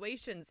stressful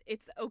situations,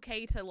 it's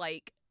okay to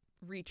like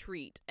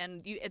retreat,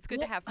 and it's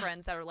good to have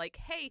friends that are like,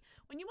 hey,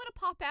 when you want to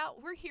pop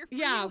out, we're here for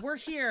you. Yeah, we're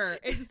here.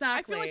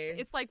 Exactly. I feel like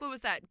it's like, what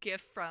was that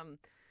gif from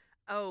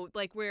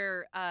like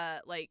where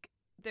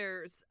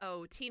there's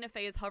Tina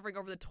Fey is hovering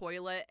over the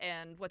toilet,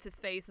 and what's his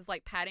face is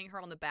like patting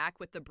her on the back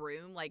with the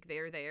broom, like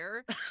they're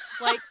there.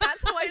 Like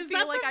that's how I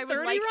feel like I would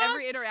like Rock?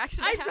 Every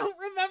interaction. I don't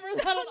remember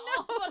that at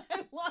all, but I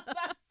love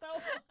that so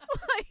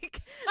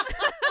much.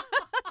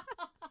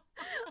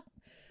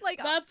 Like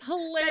that's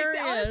hilarious.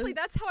 Like, honestly,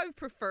 that's how I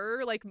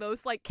prefer like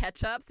most like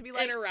catch-ups, to be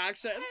like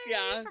interactions.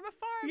 Hey, from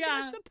afar, I'm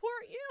gonna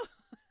support you.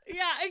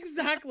 Yeah,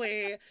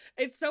 exactly.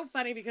 It's so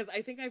funny because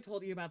I think I've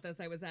told you about this.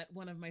 I was at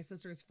one of my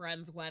sister's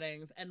friends'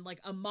 weddings, and like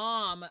a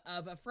mom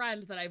of a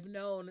friend that I've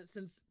known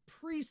since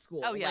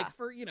preschool, like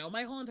for, you know,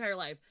 my whole entire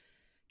life,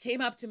 came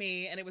up to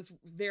me, and it was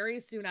very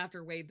soon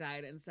after Wade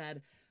died, and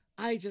said,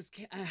 I just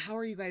can't, how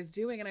are you guys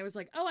doing? And I was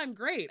like, oh, I'm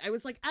great. I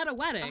was like at a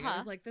wedding. I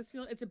was like,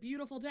 it's a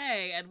beautiful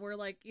day, and we're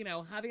like, you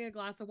know, having a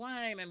glass of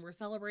wine, and we're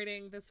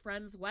celebrating this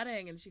friend's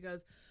wedding. And she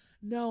goes,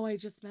 no, I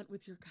just meant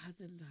with your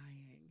cousin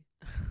dying.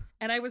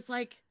 And I was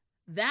like,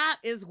 That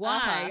is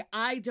why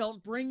I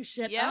don't bring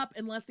shit Yep. up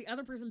unless the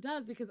other person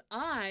does, because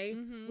I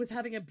was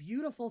having a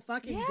beautiful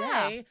fucking Yeah.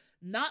 day,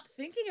 not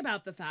thinking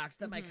about the fact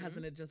that my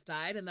cousin had just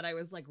died and that I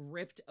was like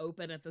ripped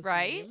open at the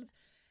seams.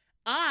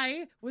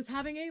 I was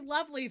having a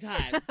lovely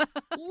time.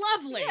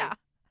 Lovely. Yeah.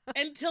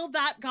 Until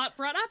that got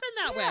brought up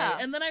in that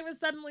way. And then I was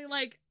suddenly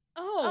like,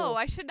 oh,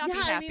 I should not be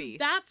happy. I mean,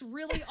 that's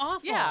really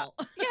awful.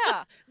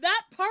 Yeah.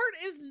 That part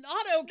is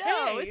not okay.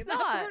 No, it's that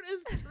not. part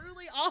is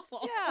truly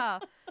awful.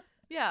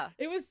 Yeah.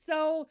 It was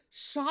so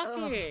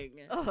shocking.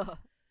 Ugh.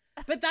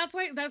 But that's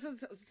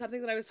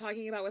something that I was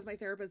talking about with my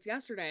therapist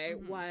yesterday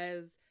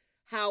was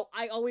how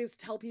I always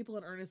tell people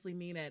and earnestly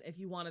mean it. If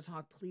you want to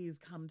talk, please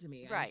come to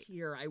me. I'm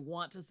here. I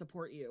want to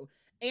support you.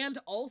 And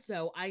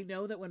also, I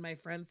know that when my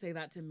friends say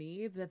that to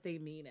me, that they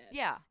mean it.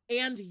 Yeah.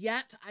 And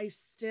yet I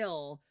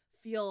still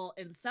feel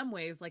in some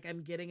ways like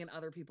I'm getting in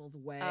other people's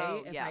way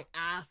if I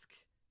ask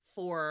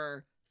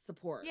for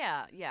support.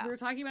 Yeah. So we were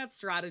talking about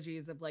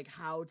strategies of like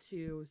how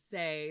to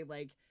say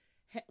like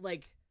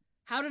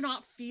how to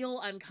not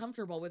feel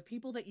uncomfortable with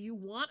people that you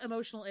want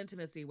emotional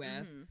intimacy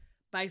with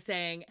by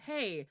saying,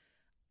 hey,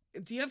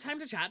 do you have time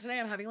to chat today?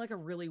 I'm having like a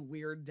really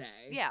weird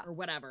day. Yeah. Or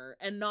whatever.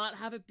 And not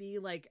have it be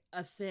like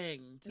a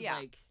thing to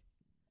like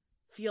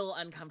feel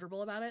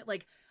uncomfortable about it.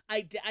 Like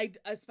I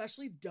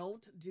especially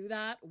don't do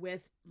that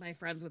with my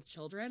friends with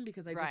children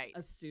because I just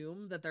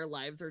assume that their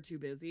lives are too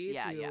busy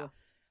to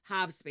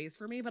have space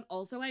for me. But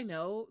also I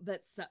know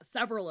that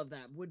several of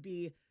them would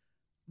be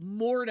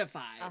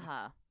mortified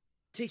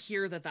to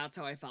hear that that's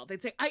how I felt.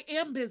 They'd say, I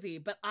am busy,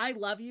 but I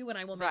love you and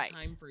I will make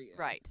time for you.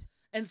 Right.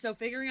 And so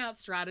figuring out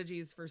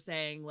strategies for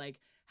saying like,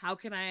 how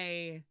can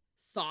I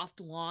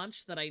soft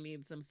launch that I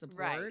need some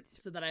support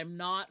so that I'm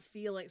not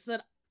feeling, so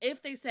that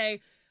if they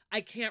say,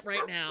 I can't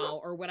right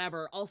now or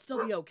whatever, I'll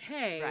still be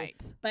okay.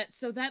 Right. But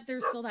so that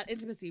there's still that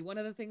intimacy. One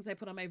of the things I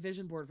put on my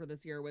vision board for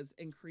this year was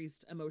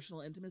increased emotional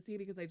intimacy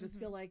because I just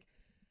feel like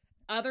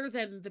other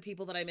than the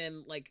people that I'm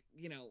in, like,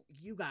 you know,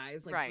 you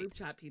guys, like group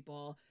chat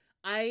people,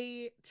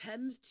 I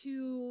tend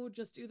to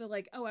just do the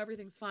like, oh,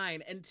 everything's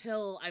fine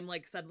until I'm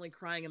like suddenly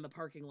crying in the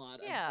parking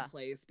lot of the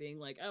place being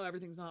like, oh,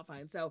 everything's not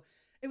fine. So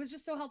it was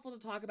just so helpful to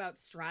talk about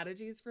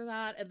strategies for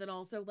that. And then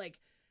also like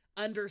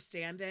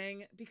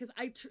understanding because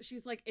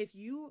she's like, if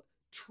you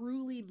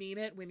truly mean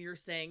it when you're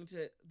saying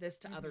this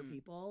to other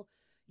people,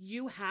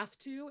 you have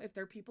to, if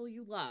they're people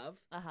you love,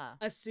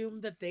 assume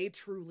that they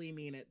truly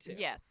mean it too.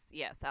 Yes,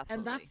 absolutely.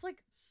 And that's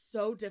like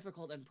so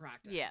difficult in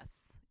practice.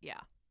 Yes, yeah.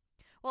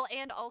 Well,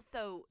 and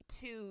also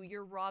too,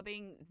 you're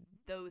robbing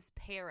those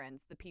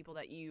parents, the people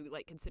that you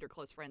like consider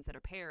close friends that are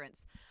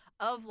parents,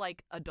 of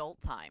like adult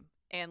time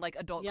and like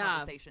adult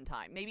conversation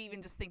time. Maybe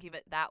even just think of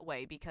it that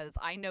way, because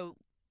I know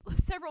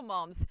several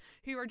moms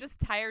who are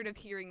just tired of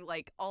hearing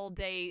like all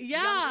day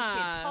younger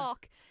kid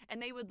talk, and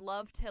they would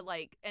love to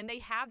like, and they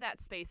have that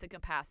space and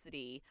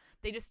capacity.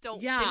 They just don't.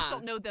 They just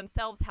don't know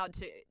themselves how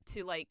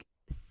to like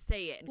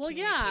say it.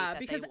 And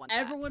because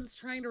everyone's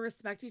trying to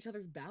respect each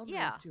other's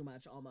boundaries too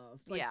much,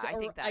 almost. Like, I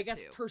think that I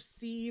guess too.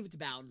 Perceived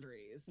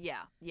boundaries.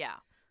 Yeah.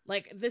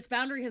 Like, this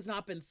boundary has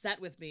not been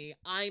set with me.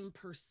 I'm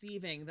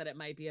perceiving that it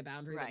might be a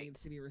boundary that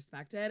needs to be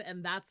respected,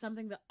 and that's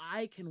something that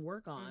I can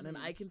work on, and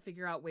I can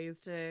figure out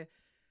ways to,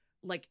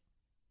 like,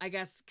 I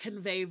guess,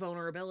 convey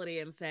vulnerability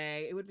and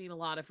say, it would mean a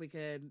lot if we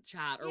could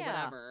chat or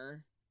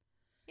whatever.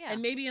 Yeah.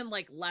 And maybe in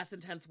like less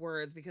intense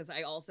words, because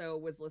I also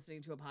was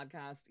listening to a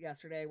podcast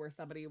yesterday where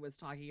somebody was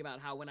talking about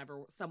how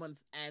whenever someone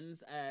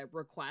ends a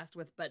request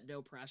with but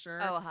no pressure,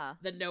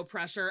 the no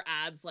pressure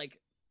adds like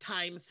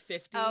times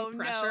 50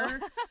 pressure.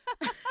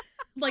 No.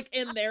 Like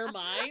in their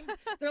mind.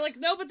 They're like,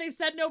 no, but they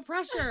said no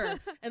pressure.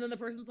 And then the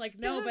person's like,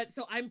 no, but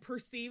so I'm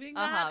perceiving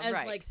that as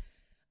like,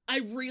 I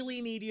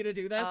really need you to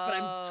do this, but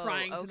I'm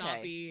trying to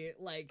not be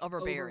like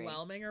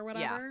overwhelming or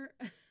whatever.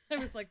 Yeah. I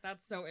was like,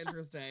 that's so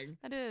interesting.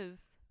 That is.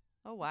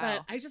 Oh, wow.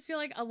 But I just feel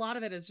like a lot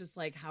of it is just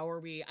like, how are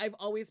we? I've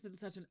always been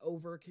such an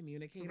over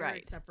communicator,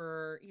 except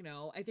for, you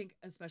know, I think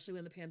especially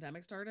when the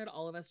pandemic started,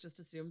 all of us just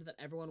assumed that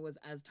everyone was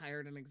as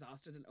tired and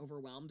exhausted and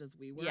overwhelmed as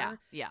we were.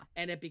 Yeah.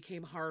 And it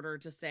became harder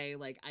to say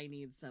like, I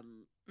need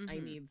some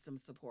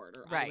support,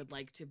 or I would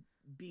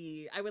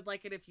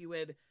like it if you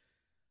would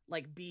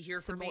like be here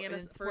for me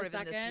for a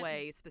second. In this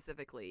way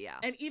specifically, yeah.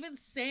 And even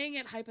saying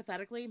it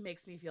hypothetically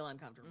makes me feel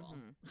uncomfortable.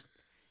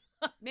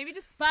 Maybe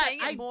just saying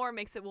it more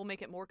will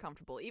make it more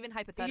comfortable, even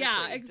hypothetically.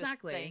 Yeah,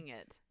 exactly. Just saying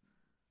it.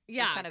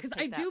 Yeah, because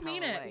I do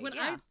mean it. When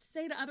I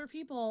say to other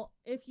people,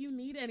 if you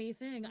need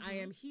anything, I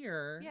am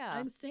here. Yeah.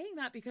 I'm saying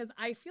that because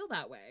I feel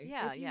that way.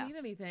 Yeah, if you need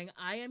anything,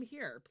 I am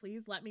here.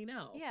 Please let me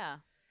know. Yeah.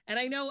 And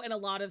I know in a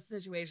lot of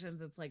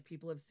situations, it's like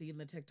people have seen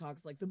the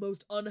TikToks, like the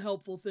most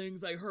unhelpful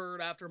things I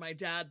heard after my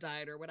dad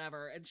died or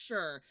whatever. And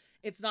sure,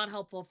 it's not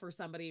helpful for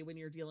somebody when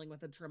you're dealing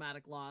with a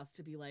traumatic loss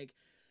to be like,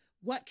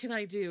 what can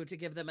I do to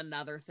give them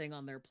another thing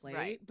on their plate?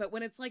 Right. But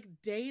when it's like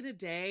day to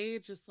day,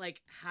 just like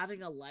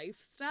having a life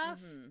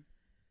stuff,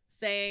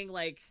 saying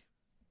like,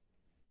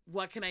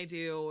 what can I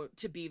do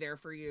to be there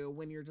for you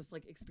when you're just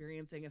like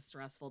experiencing a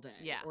stressful day?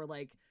 Yeah. Or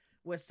like,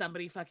 was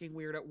somebody fucking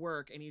weird at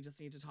work and you just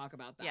need to talk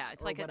about that. Yeah,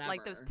 it's or like whatever.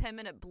 like those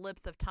 10-minute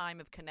blips of time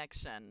of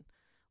connection.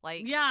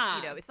 Like, yeah.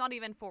 you know, it's not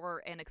even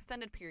for an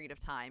extended period of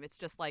time. It's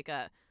just like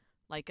a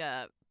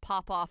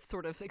pop-off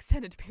sort of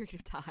extended period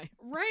of time.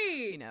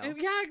 Right. You know?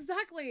 Yeah,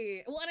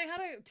 exactly. Well, and I had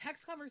a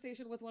text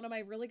conversation with one of my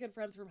really good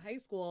friends from high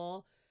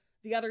school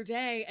the other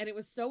day, and it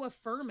was so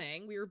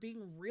affirming. We were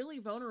being really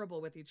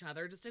vulnerable with each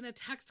other just in a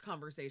text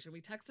conversation.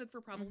 We texted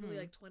for probably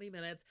like 20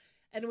 minutes,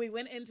 and we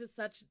went into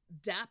such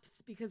depth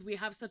because we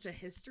have such a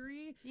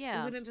history. Yeah.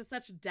 We went into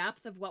such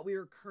depth of what we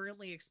were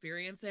currently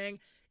experiencing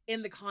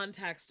in the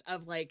context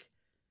of like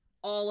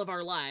all of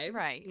our lives,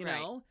 right, you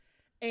know?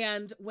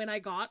 And when I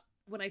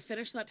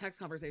finished that text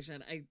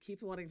conversation, I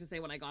keep wanting to say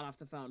when I got off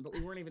the phone, but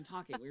we weren't even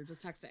talking. We were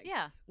just texting.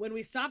 Yeah. When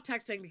we stopped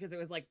texting because it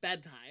was like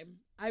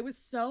bedtime, I was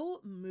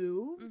so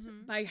moved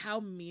by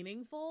how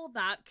meaningful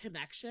that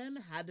connection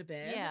had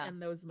been in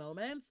those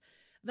moments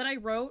that I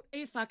wrote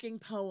a fucking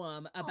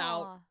poem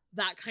about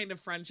that kind of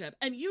friendship.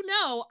 And you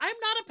know, I'm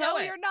not a poet.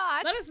 No, you're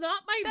not. That is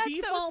not my That's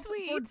default so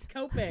sweet. for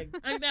coping.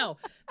 I know.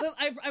 But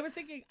I was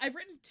thinking, I've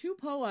written 2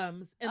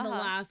 poems in the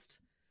last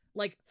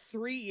like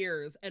 3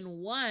 years, and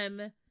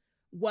one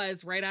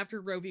was right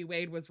after Roe v.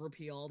 Wade was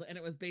repealed, and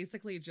it was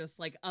basically just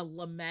like a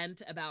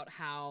lament about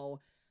how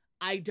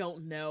I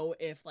don't know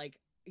if like,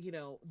 you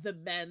know, the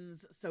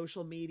men's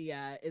social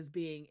media is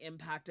being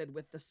impacted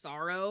with the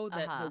sorrow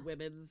that the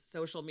women's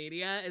social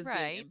media is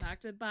being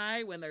impacted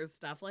by when there's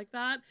stuff like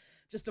that.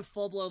 Just a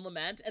full-blown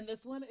lament. And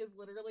this one is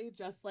literally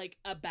just like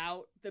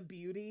about the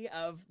beauty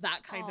of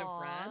that kind of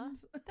friend.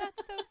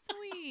 That's so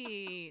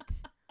sweet.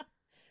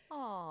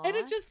 Aww. And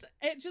it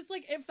just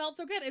like, it felt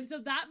so good. And so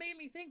that made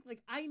me think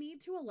like, I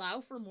need to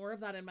allow for more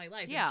of that in my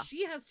life. Yeah. And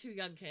she has 2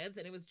 young kids,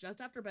 and it was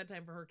just after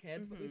bedtime for her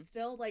kids, but we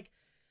still like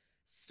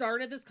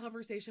started this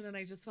conversation, and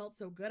I just felt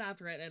so good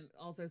after it. And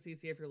also, Cece,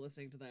 if you're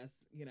listening to this,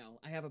 you know,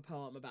 I have a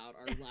poem about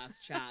our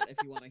last chat if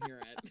you want to hear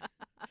it.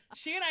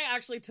 She and I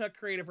actually took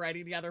creative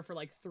writing together for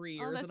like 3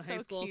 years in high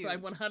school, so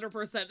I'm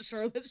 100%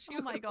 sure that she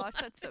Oh my gosh,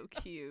 that's so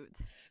cute.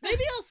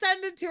 Maybe I'll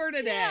send it to her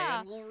today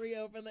and we'll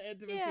reopen the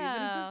intimacy.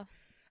 Yeah. But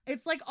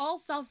it's like all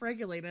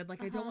self-regulated.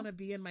 Like I don't want to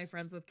be in my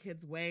friends with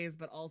kids' ways,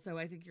 but also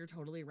I think you're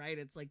totally right.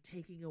 It's like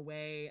taking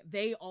away.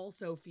 They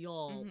also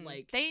feel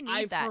like they need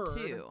I've that heard,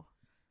 too.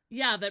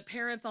 Yeah, that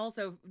parents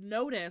also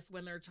notice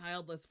when their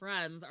childless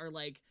friends are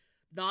like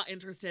not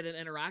interested in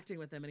interacting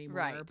with them anymore.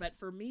 Right. But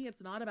for me,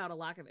 it's not about a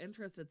lack of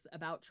interest. It's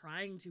about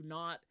trying to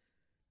not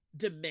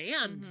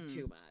demand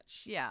too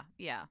much. Yeah,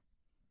 yeah.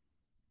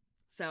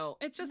 So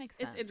it's just,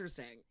 it's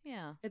interesting.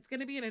 Yeah. It's going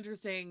to be an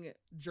interesting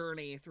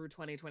journey through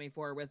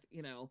 2024 with,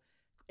 you know,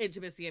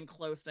 intimacy and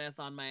closeness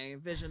on my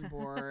vision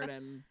board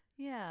and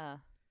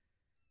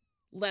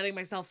letting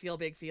myself feel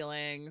big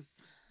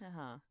feelings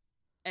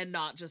and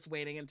not just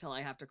waiting until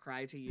I have to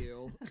cry to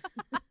you.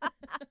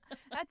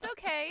 That's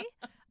okay.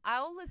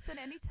 I'll listen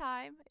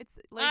anytime. It's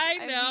like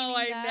I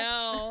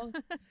know.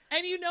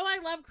 And you know I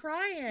love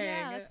crying.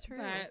 Yeah, that's true.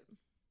 But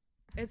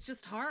it's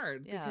just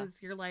hard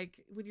because you're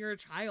like, when you're a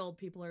child,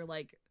 people are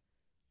like,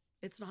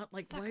 it's not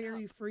like, why are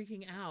you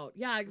freaking out?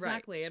 Yeah,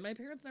 exactly. Right. And my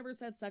parents never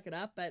said suck it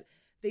up, but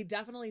they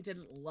definitely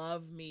didn't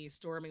love me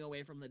storming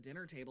away from the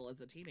dinner table as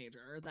a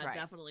teenager. That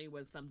definitely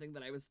was something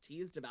that I was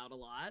teased about a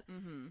lot.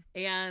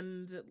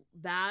 And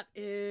that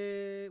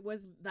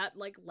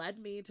like led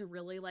me to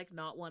really like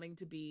not wanting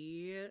to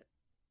be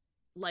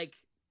like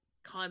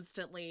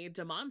constantly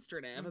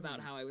demonstrative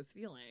about how I was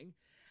feeling.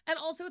 And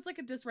also it's like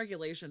a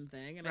dysregulation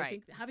thing. And I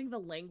think having the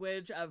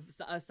language of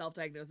a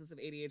self-diagnosis of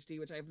ADHD,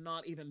 which I've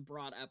not even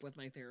brought up with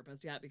my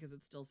therapist yet because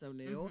it's still so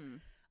new,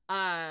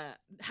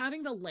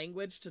 having the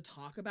language to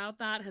talk about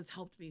that has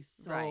helped me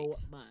so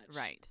much.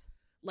 Right.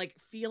 Like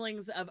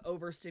feelings of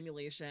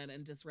overstimulation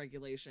and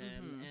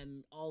dysregulation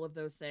and all of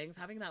those things,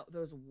 having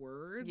those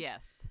words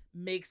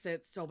makes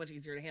it so much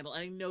easier to handle.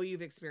 And I know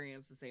you've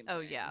experienced the same thing. Oh,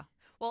 yeah.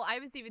 Well, I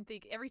was even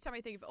thinking, every time I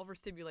think of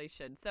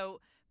overstimulation,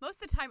 so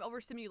most of the time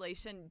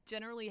overstimulation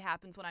generally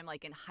happens when I'm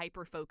like in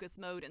hyper focus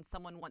mode and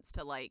someone wants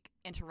to like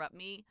interrupt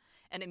me,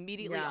 and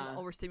immediately I'm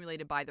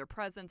overstimulated by their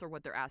presence or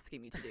what they're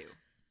asking me to do.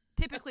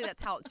 Typically that's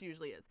how it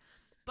usually is.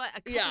 But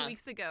a couple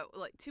weeks ago,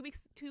 like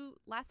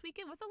last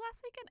weekend, was it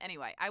last weekend?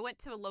 Anyway, I went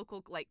to a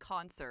local like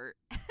concert.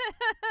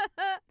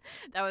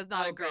 That was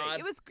not great.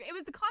 It was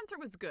the concert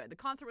was good. The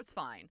concert was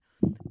fine.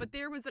 But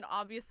there was an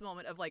obvious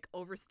moment of like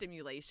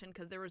overstimulation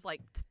because there was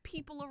like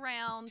people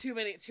around. Too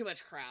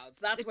much crowds.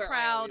 That's where crowd,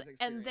 I always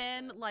experience and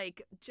then it.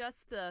 Like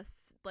just the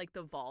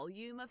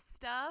volume of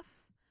stuff,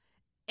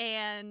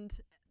 and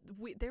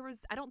there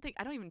was I don't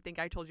even think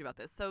I told you about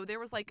this. So there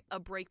was like a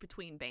break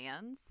between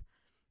bands,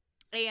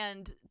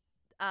 and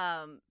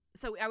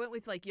so I went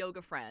with like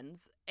yoga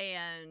friends,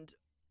 and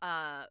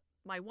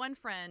my one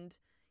friend,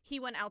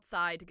 he went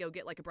outside to go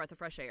get like a breath of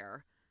fresh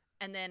air.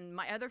 And then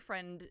my other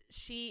friend,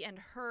 she and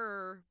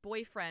her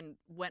boyfriend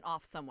went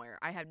off somewhere.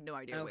 I had no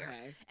idea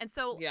where. And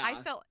so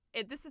I felt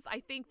I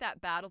think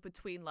that battle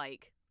between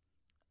like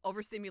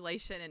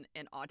overstimulation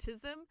and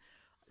autism.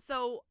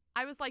 So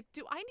I was like,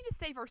 do I need to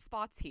save our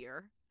spots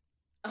here?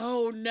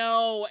 Oh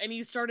no! And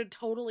you started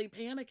totally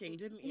panicking,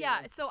 didn't you?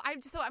 Yeah. So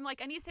I'm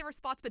like, I need to save our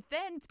spots. But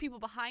then people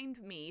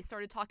behind me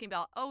started talking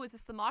about, oh, is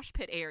this the mosh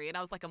pit area? And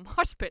I was like, a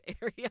mosh pit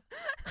area?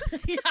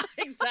 Yeah,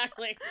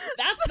 exactly.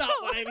 That's not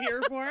what I'm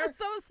here for.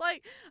 So I was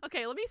like,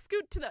 okay, let me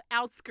scoot to the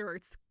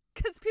outskirts.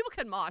 Because people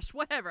can mosh,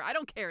 whatever. I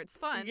don't care. It's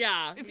fun.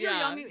 Yeah. If you're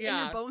young and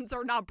your bones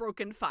are not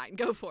broken, fine.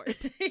 Go for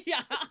it. Yeah.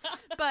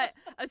 But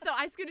so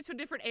I scooted to a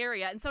different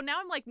area. And so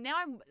now I'm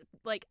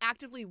like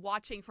actively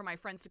watching for my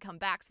friends to come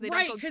back so they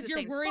don't go to the same spot. Right,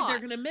 because you're worried they're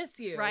going to miss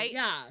you. Right?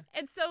 Yeah.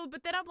 And so,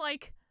 but then I'm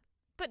like,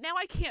 but now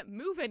I can't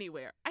move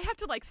anywhere. I have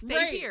to like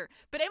stay here.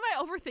 But am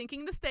I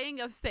overthinking the staying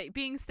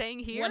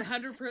here?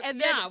 100%.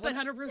 Yeah,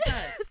 100%.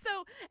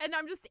 So, and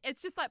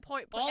it's just that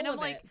point. All and I'm of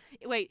like,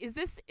 it. wait, is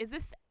this,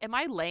 am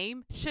I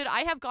lame? Should I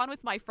have gone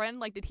with my friend?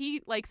 Like, did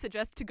he like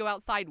suggest to go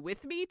outside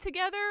with me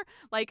together?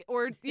 Like,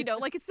 or,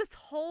 like it's this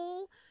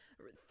whole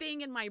thing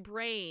in my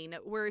brain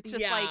where it's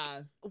just like,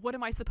 what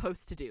am I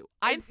supposed to do?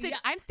 I'm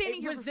standing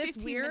here for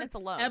 15 minutes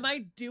alone. Am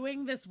I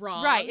doing this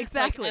wrong? Right,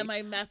 exactly. Like, am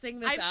I messing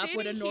this up?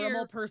 Would a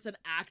normal person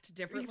act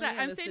differently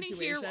exactly. in I'm standing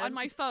situation? here on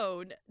my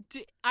phone.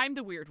 I'm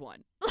the weird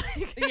one.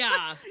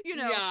 Yeah.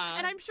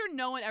 And I'm sure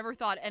no one ever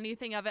thought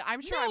anything of it.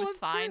 I'm sure I was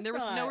fine. There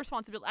was no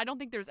responsibility. I don't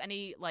think there's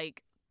any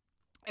like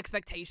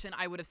expectation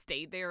I would have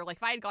stayed there. Like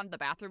if I had gone to the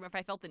bathroom, if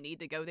I felt the need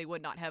to go, they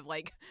would not have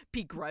like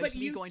begrudged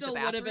me going to the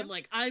bathroom. But you still would have been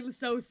like, I'm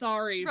so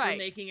sorry for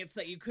making it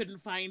so that you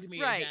couldn't find me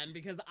again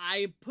because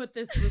I put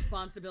this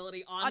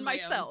responsibility on my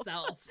own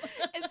self.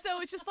 And so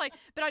it's just like,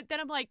 then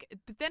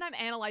I'm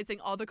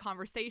analyzing all the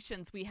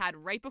conversations we had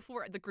right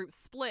before the group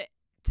split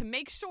to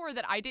make sure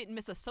that I didn't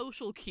miss a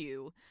social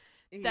cue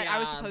that I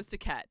was supposed to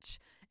catch.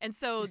 And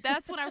so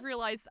that's when I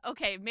realized,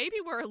 okay, maybe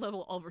we're a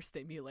little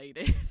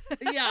overstimulated.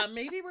 Yeah,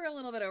 maybe we're a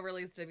little bit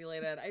overly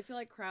stimulated. I feel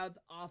like crowds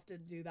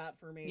often do that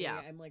for me. Yeah.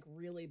 I'm like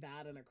really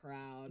bad in a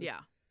crowd.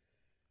 Yeah.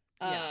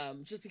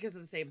 Just because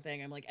of the same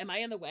thing. I'm like, am I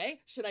in the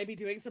way? Should I be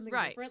doing something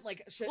different?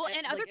 Like,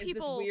 and other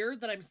people, is this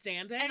weird that I'm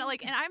standing? And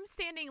I'm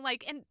standing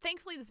and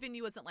thankfully this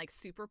venue wasn't like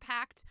super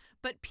packed,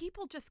 but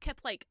people just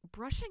kept like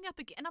brushing up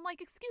again. And I'm like,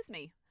 excuse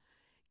me.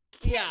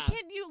 Can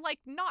you like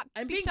not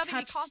I'm be being shoving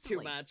touched me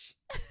constantly? too much.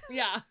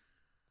 Yeah.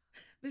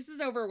 This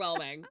is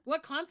overwhelming.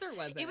 What concert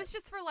was it? It was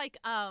just for like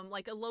a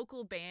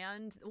local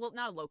band. Well,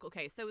 not a local.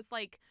 Okay, so it was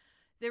like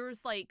there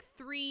was like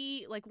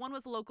three. Like one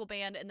was a local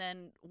band, and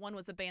then one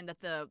was a band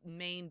that the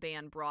main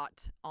band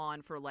brought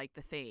on for like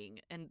the thing.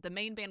 And the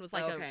main band was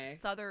like a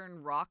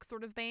southern rock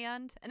sort of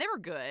band, and they were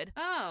good.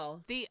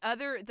 Oh.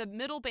 The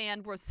middle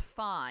band was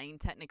fine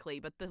technically,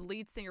 but the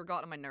lead singer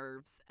got on my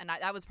nerves, and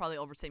that was probably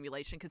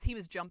overstimulation because he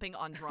was jumping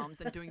on drums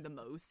and doing the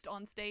most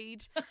on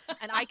stage,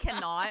 and I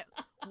cannot.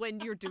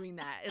 When you're doing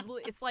that,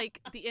 it's like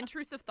the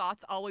intrusive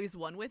thoughts always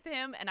won with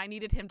him, and I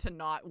needed him to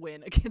not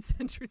win against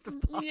intrusive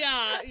thoughts.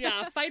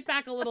 Yeah, fight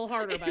back a little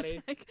harder,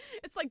 buddy.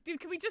 It's like, dude,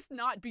 can we just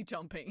not be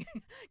jumping?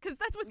 Because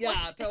that's what.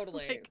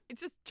 Totally. Like, it's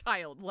just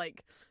child.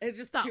 Like, it's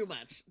just too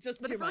much.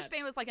 But the first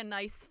band was like a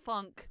nice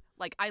funk.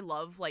 Like I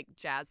love like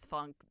jazz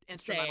funk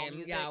instrumental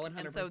music. Yeah, 100%.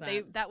 And so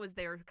that was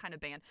their kind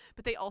of band.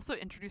 But they also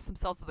introduced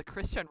themselves as a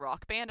Christian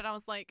rock band, and I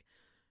was like,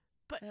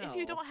 but if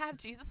you don't have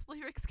Jesus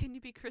lyrics, can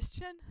you be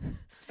Christian?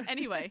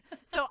 Anyway,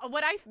 so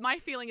my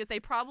feeling is they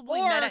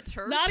probably met at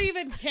church. Not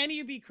even can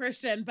you be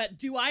Christian, but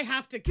do I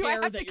have to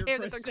care that you're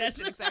Christian? That they're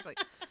Christian? Exactly.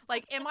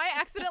 Like, am I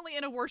accidentally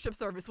in a worship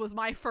service was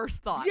my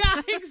first thought.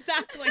 Yeah,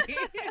 exactly.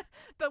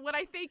 But what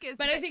I think is...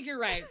 But I think you're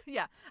right.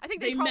 Yeah. I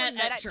think they probably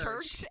met at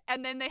church,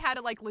 and then they had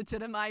to, like,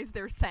 legitimize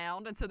their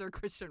sound, and so they're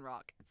Christian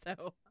rock.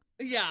 So...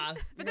 Yeah,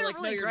 but they're like,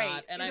 really no, great.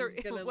 not,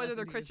 and whether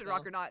they're Christian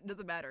rock or not, it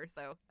doesn't matter.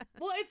 So,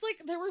 well, it's like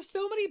there were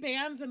so many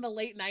bands in the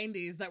late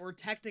 '90s that were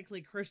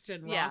technically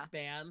Christian rock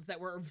bands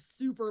that were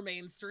super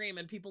mainstream,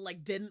 and people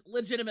like did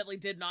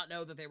not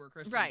know that they were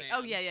Christian. Right? Bands.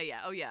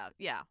 Oh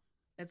yeah.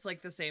 It's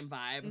like the same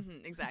vibe.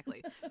 Mm-hmm,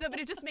 exactly. So, but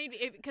it just made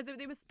me because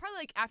it was probably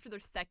like after their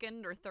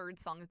second or third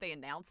song that they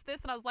announced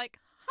this, and I was like,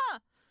 huh,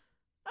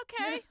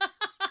 okay.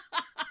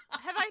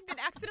 Have I been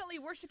accidentally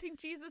worshiping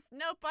Jesus?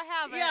 Nope, I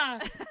haven't. Yeah.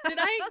 Did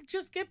I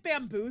just get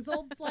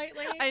bamboozled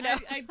slightly? I know.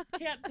 I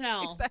can't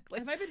tell. Exactly.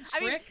 Have I been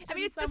tricked? I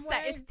mean, it's some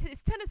way?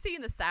 It's Tennessee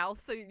in the South,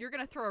 so you're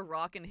gonna throw a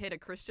rock and hit a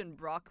Christian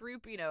rock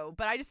group,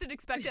 But I just didn't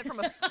expect it from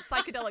a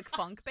psychedelic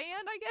funk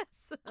band, I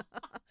guess.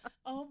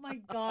 Oh my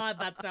God,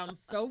 that sounds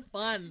so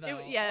fun,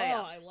 though.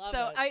 Yeah. I love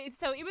it.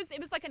 So it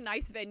was like a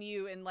nice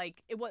venue, and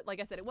like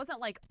like I said, it wasn't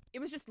like it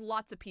was just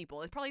lots of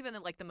people. It's probably been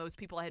like the most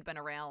people I had been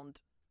around.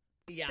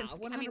 Yeah, since,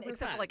 100%. I mean,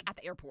 except for like at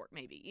the airport,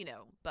 maybe,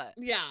 but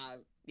yeah,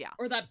 yeah,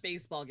 or that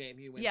baseball game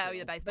you went to. Yeah,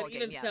 the baseball game.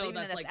 Even yeah, so, even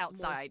that's like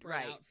outside, more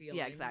right? out feeling.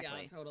 Yeah,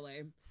 exactly. Yeah,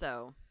 totally.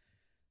 So,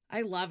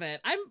 I love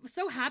it. I'm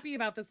so happy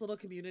about this little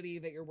community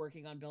that you're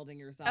working on building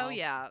yourself. Oh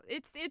yeah,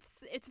 it's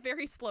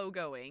very slow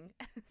going.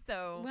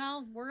 So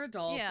well, we're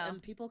adults, yeah.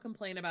 and people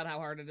complain about how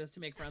hard it is to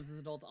make friends as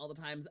adults all the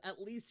time.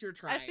 At least you're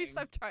trying. At least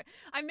I'm trying.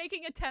 I'm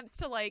making attempts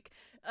to like.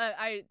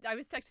 I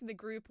was texting the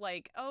group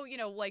like, oh, you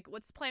know, like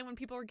what's the plan when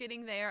people are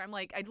getting there? I'm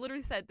like, I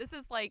literally said this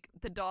is like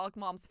the dog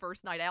mom's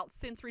first night out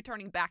since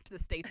returning back to the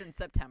States in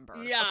September.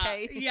 Yeah,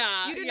 okay?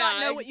 Yeah, you do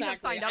not know what you have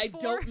signed up for.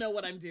 I don't know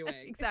what I'm doing.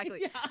 Exactly.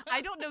 Yeah.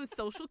 I don't know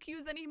social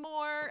cues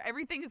anymore.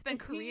 Everything has been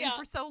Korean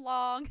for so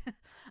long.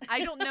 I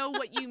don't know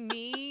what you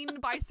mean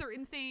by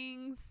certain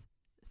things.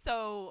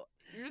 So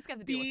you're just going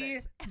to have to deal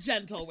with it. Be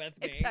gentle with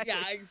me. Exactly.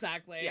 Yeah,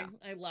 exactly. Yeah.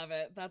 I love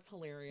it. That's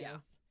hilarious. Yeah.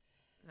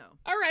 No.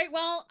 All right.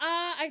 Well,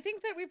 I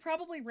think that we've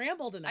probably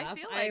rambled enough. I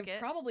feel like I've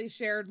probably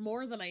shared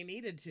more than I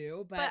needed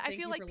to, but I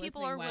feel like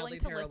people are willing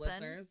to listen.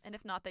 Listeners. And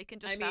if not, they can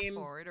just fast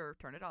forward or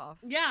turn it off.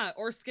 Yeah,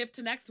 or skip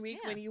to next week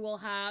when you will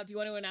have. Do you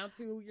want to announce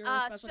who your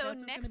special guest is going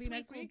to be next week? So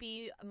next week will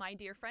be my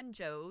dear friend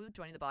Joe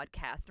joining the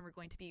podcast, and we're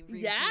going to be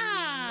reviewing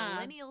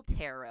Millennial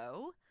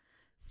Tarot.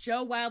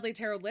 Joe Wildly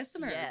Tarot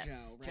listener,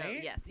 yes, Joe,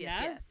 right?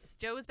 Yes.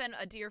 Joe has been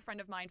a dear friend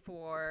of mine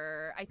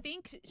for, I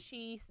think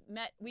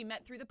we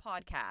met through the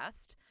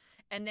podcast.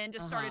 And then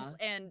just started,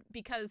 and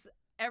because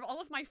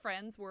all of my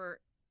friends were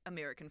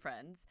American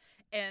friends,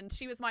 and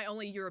she was my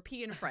only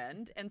European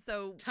friend, and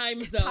so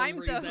time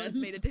zones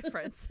made a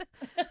difference.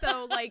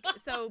 So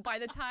by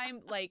the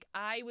time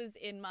I was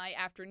in my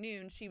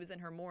afternoon, she was in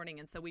her morning,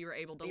 and so we were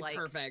able to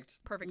perfect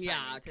timing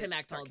to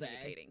connect all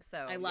day. So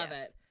I love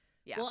it.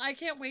 Yeah. Well, I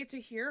can't wait to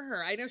hear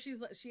her. I know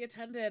she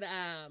attended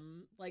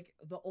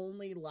the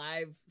only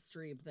live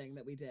stream thing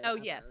that we did. Oh,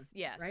 yes.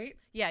 Right?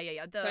 Yeah.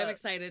 So I'm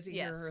excited to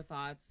hear her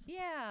thoughts.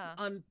 Yeah.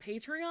 On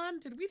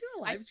Patreon, did we do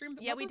a live stream?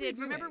 Yeah, we did.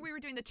 Remember we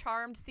were doing the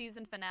Charmed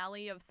season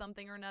finale of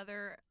something or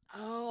another?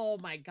 Oh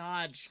my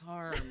God,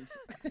 Charmed.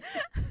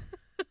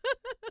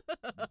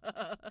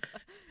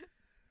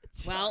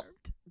 Well,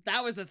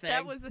 that was a thing.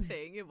 That was a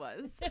thing. It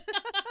was.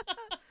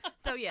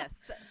 So,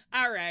 yes.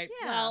 All right.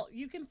 Yeah. Well,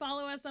 you can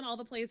follow us on all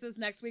the places.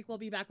 Next week, we'll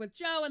be back with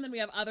Joe, and then we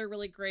have other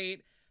really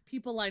great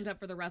people lined up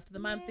for the rest of the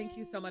month. Thank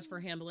you so much for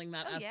handling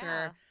that, Esther.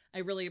 Yeah. I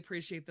really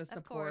appreciate the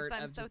support. Of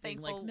course, I'm so thankful.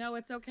 Being like, no,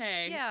 it's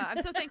okay. Yeah,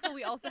 I'm so thankful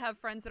we also have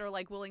friends that are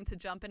willing to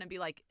jump in and be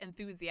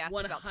enthusiastic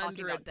 100%. About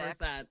talking about decks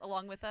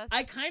along with us.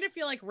 I kind of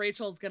feel like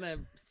Rachel's gonna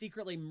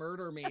secretly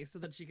murder me so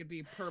that she could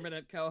be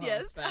permanent co-host.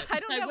 Yes, but I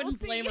don't know. I wouldn't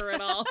blame her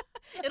at all.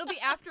 It'll be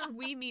after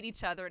we meet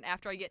each other and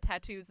after I get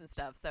tattoos and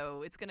stuff.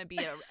 So it's gonna be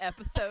an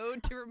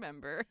episode to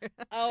remember.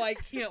 Oh, I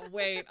can't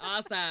wait!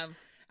 Awesome.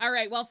 All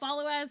right, well,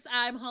 follow us.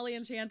 I'm Holly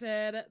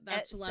Enchanted.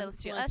 That's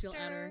Celestial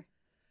Eder.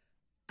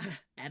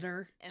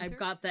 Eder. I've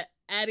got the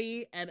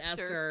Eddie and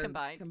Esther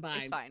combined.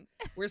 It's fine.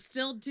 We're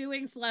still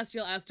doing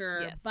Celestial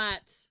Esther,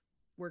 but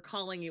we're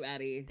calling you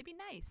Eddie. That'd be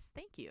nice.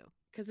 Thank you.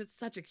 Because it's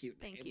such a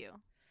cute name. Thank you.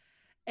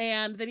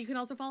 And then you can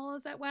also follow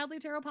us at Wildly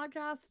Tarot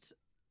Podcast.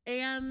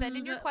 And send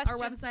in your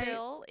questions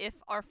still. If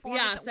our form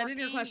isn't send working, in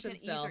your questions you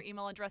can still. use our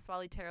email address,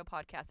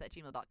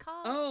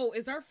 wildlytarotpodcast@gmail.com. Oh,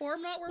 is our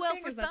form not working? Well,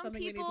 for some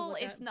people,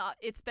 it's not.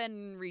 It's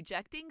been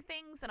rejecting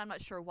things, and I'm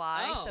not sure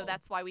why. So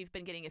that's why we've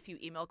been getting a few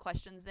email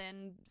questions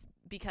in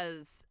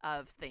because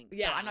of things.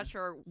 Yeah. So I'm not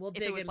sure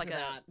if it was like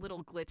a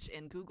little glitch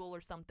in Google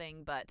or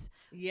something, but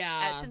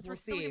since we're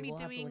still going to be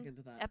doing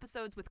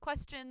episodes with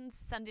questions,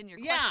 send in your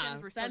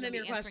questions. We're still going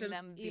to be answering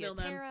them via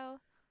tarot.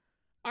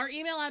 Our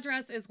email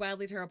address is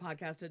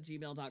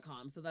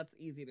wildlytarotpodcast@gmail.com, so that's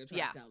easy to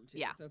track down too.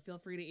 Yeah. So feel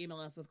free to email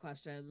us with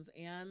questions.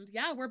 And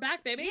we're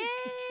back, baby.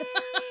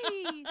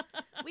 Yay!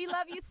 We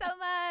love you so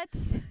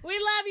much. We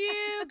love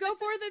you. Go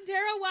forth and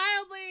tarot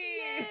wildly.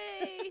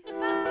 Yay!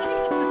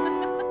 Bye.